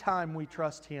every time we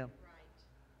trust Him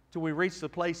till we reach the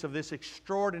place of this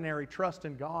extraordinary trust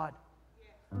in God.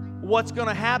 What's going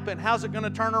to happen? How's it going to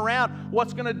turn around?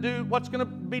 What's going to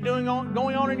be going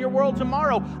on in your world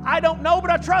tomorrow? I don't know, but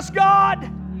I trust God.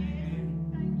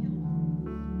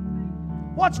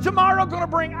 What's tomorrow going to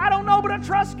bring? I don't know, but I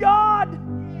trust God.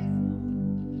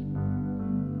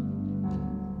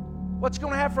 What's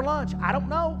going to have for lunch? I don't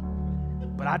know,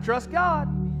 but I trust God.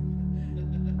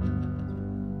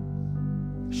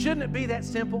 Shouldn't it be that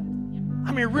simple?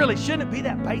 I mean, really, shouldn't it be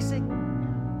that basic?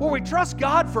 Where we trust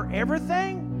God for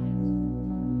everything?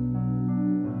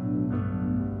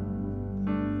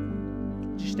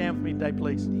 Would you stand for me today,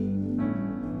 please?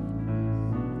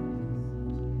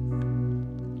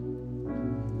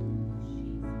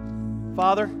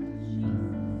 Father,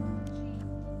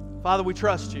 we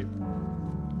trust You.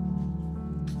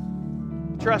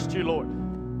 We trust You, Lord.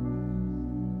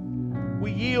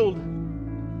 We yield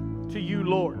to You,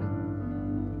 Lord.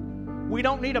 We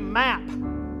don't need a map.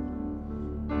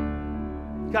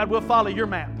 God, we'll follow Your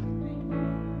map.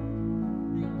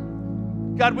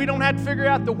 God, we don't have to figure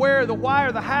out the where, the why,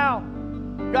 or the how.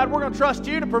 God, we're going to trust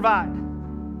You to provide.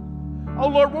 Oh,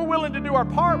 Lord, we're willing to do our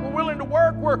part. We're willing to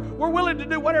work. We're willing to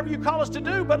do whatever You call us to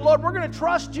do. But, Lord, we're going to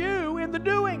trust You in the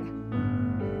doing.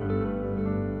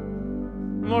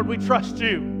 Lord, we trust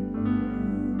You.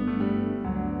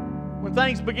 When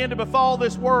things begin to befall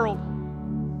this world,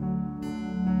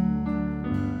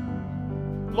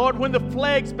 Lord, when the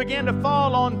plagues began to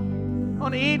fall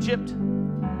on Egypt,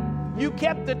 You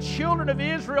kept the children of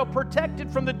Israel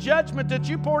protected from the judgment that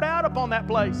You poured out upon that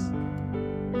place.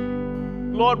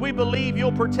 Lord, we believe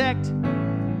You'll protect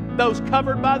those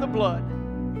covered by the blood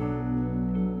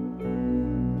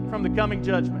from the coming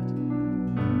judgment.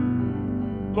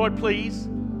 Lord, please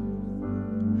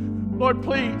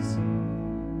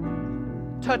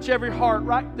touch every heart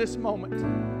right this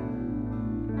moment.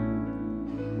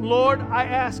 Lord, I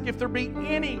ask if there be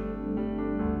any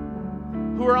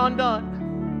who are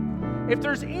undone, if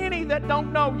there's any that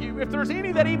don't know You, if there's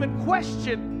any that even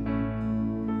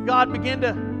question, God, begin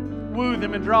to woo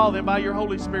them and draw them by Your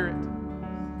Holy Spirit.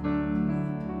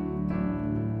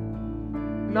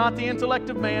 Not the intellect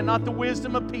of man, not the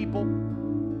wisdom of people.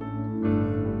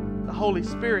 The Holy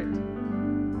Spirit.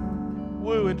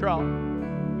 Woo and draw.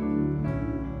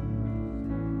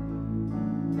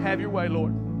 Have Your way,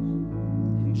 Lord.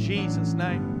 In Jesus'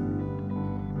 name.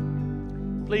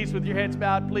 Please, with your heads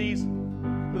bowed, please,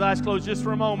 with eyes closed just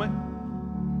for a moment.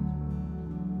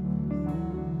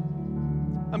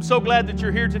 I'm so glad that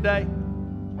you're here today.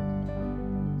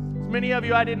 As many of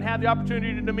you I didn't have the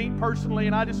opportunity to meet personally,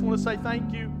 and I just want to say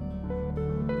thank you.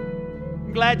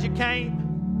 I'm glad you came.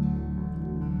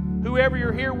 Whoever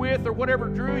you're here with or whatever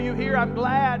drew you here, I'm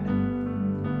glad.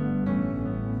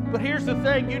 But here's the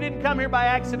thing, you didn't come here by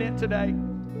accident today.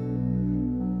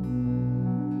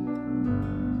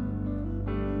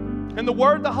 And the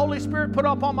word the Holy Spirit put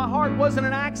up on my heart wasn't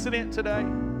an accident today.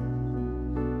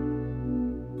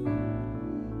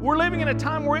 We're living in a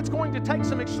time where it's going to take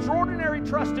some extraordinary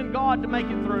trust in God to make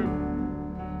it through.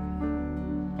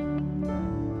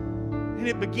 And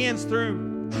it begins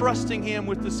through trusting Him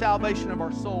with the salvation of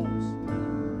our souls.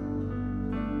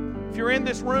 If you're in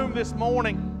this room this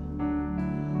morning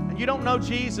and you don't know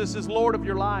Jesus as Lord of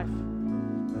your life,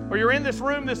 or you're in this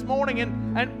room this morning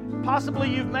and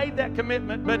possibly you've made that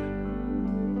commitment, but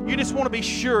you just want to be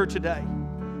sure today.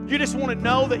 You just want to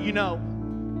know that you know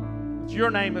that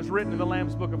your name is written in the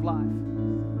Lamb's Book of Life.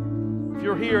 If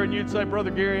you're here and you'd say,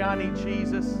 Brother Gary, I need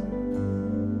Jesus.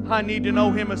 I need to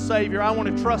know Him as Savior. I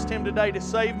want to trust Him today to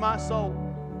save my soul.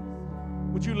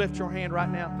 Would you lift your hand right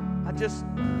now? I just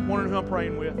want to know who I'm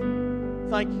praying with.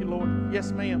 Thank you, Lord.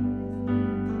 Yes, ma'am.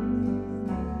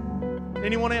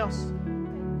 Anyone else?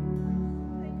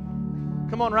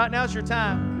 Come on, right now's your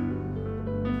time.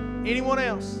 Anyone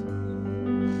else?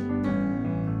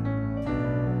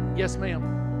 Yes, ma'am.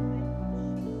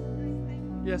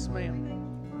 Yes, ma'am.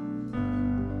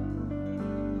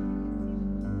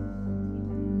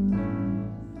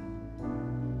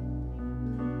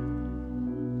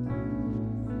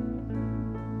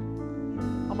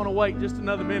 I'm going to wait just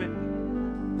another minute.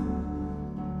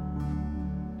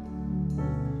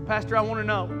 Pastor, I want to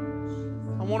know.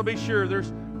 I want to be sure.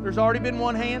 There's already been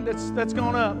one hand that's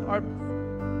gone up.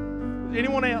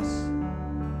 Anyone else?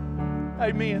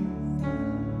 Amen.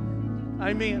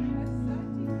 Amen.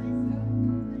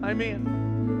 Amen.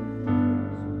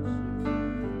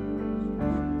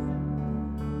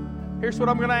 Here's what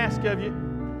I'm going to ask of you.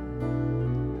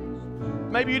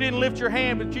 Maybe you didn't lift your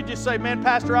hand, but you just say, man,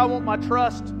 Pastor, I want my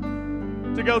trust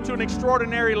to go to an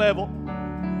extraordinary level.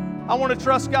 I want to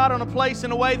trust God on a place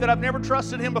in a way that I've never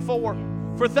trusted Him before,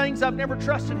 for things I've never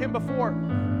trusted Him before.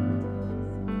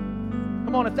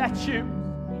 Come on, if that's you,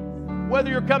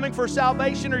 whether you're coming for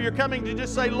salvation or you're coming to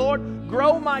just say, Lord,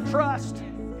 grow my trust,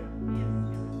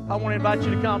 I want to invite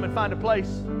you to come and find a place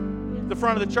at the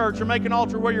front of the church or make an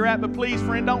altar where you're at. But please,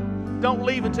 friend, don't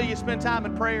leave until you spend time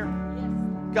in prayer.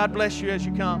 God bless you as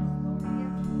you come.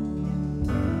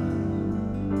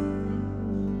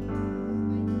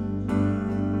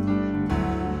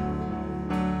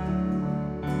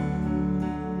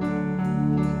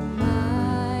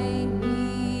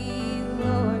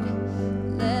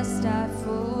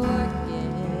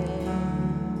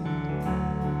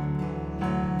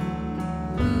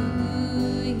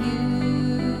 Who you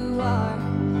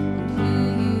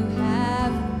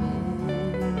have been.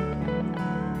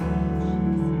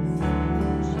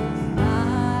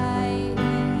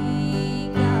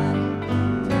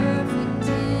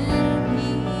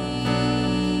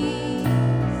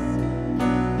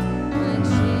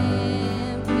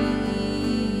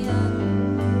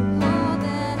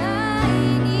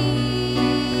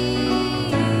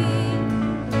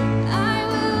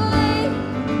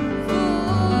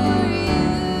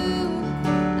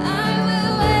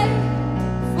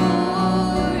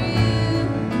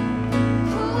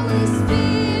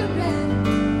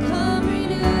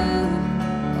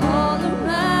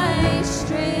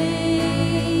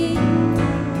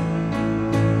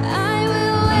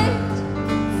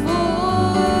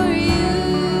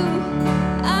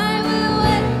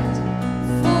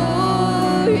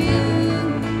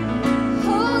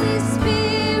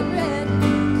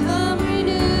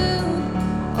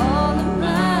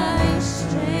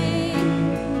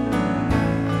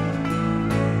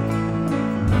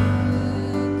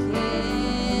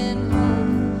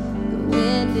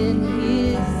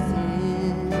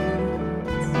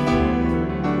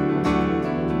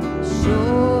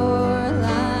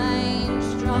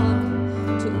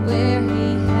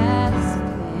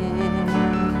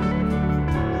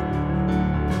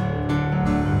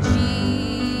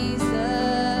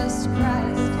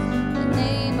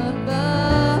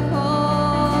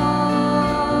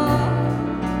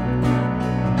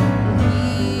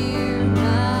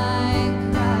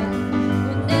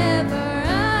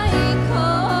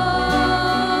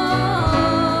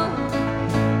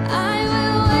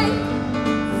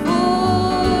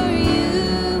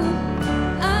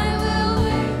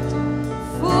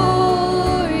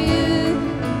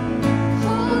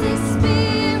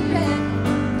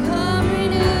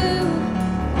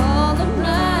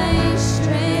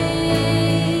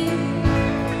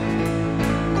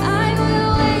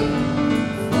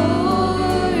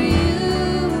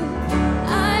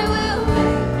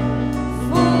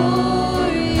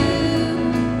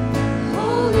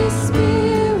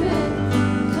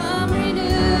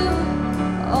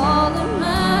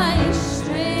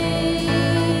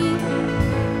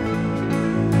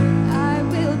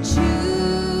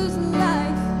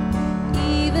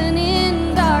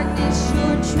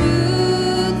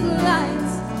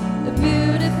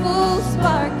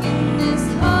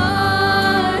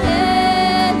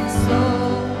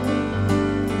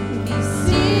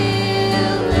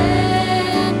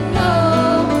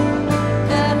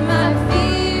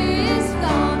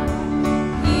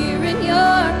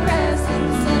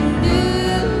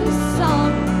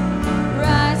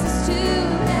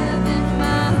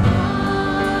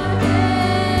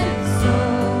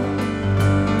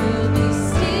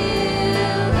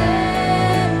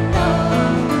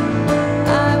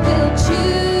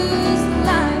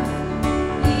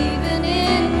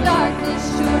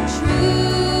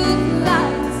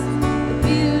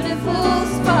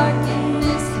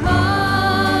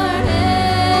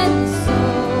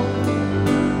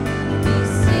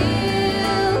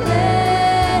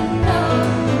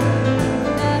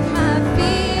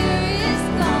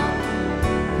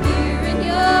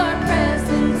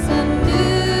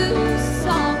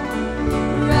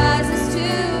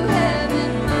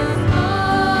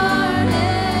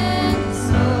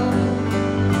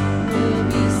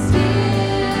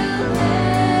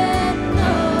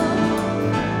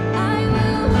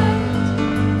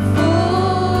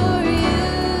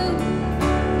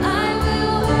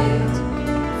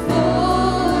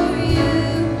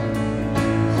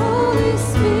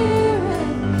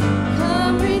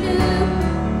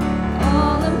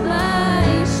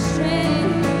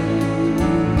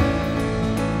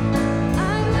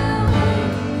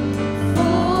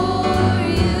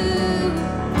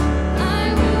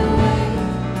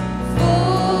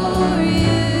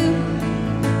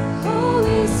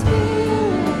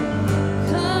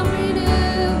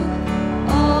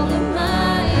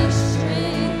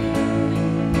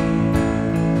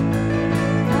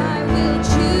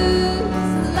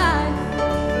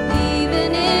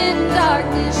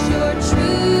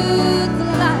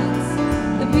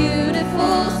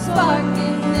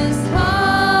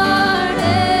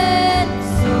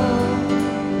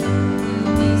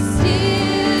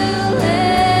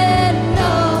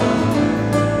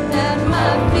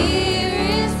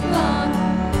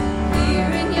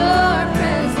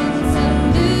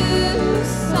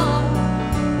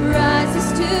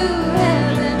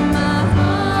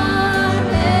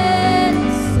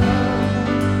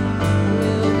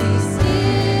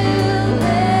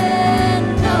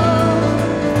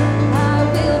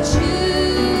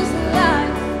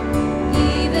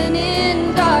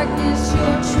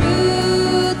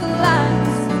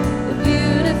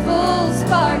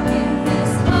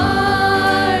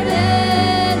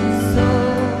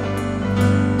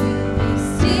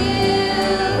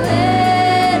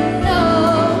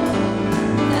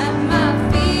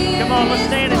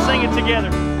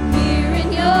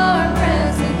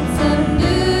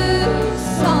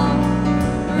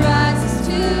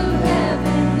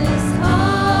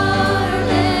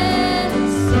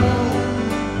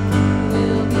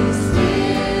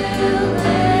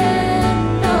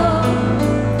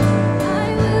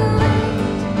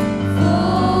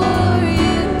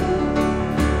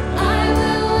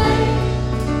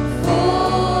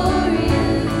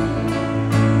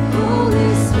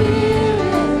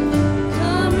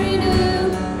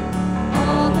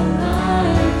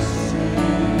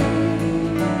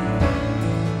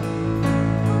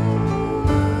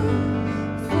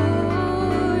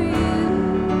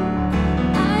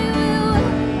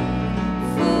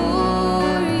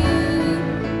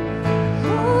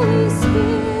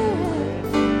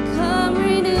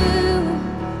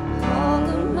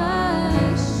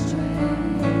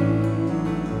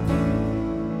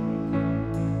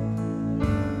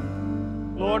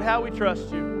 Lord, how we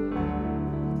trust you.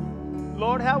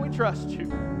 Lord, how we trust you.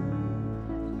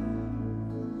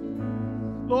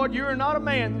 Lord, you are not a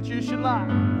man that you should lie.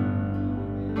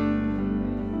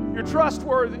 You're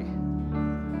trustworthy.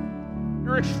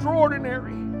 You're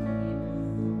extraordinary.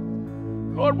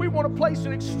 Lord, we want to place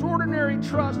an extraordinary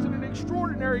trust in an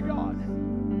extraordinary God.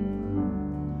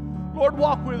 Lord,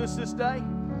 walk with us this day.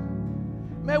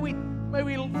 May we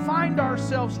find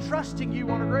ourselves trusting you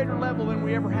on a greater level than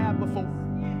we ever have before.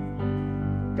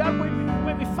 God,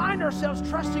 may we find ourselves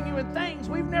trusting you in things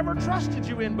we've never trusted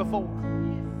you in before.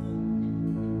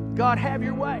 God, have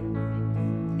your way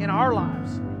in our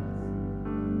lives,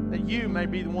 that you may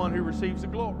be the one who receives the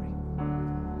glory.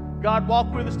 God,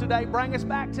 walk with us today. Bring us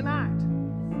back tonight,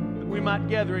 that we might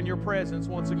gather in your presence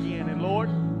once again. And Lord,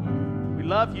 we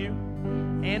love you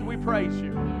and we praise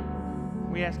you.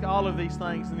 We ask all of these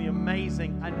things in the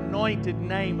amazing, anointed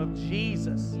name of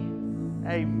Jesus.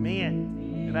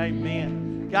 Amen and amen.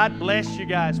 God bless you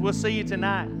guys. We'll see you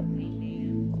tonight.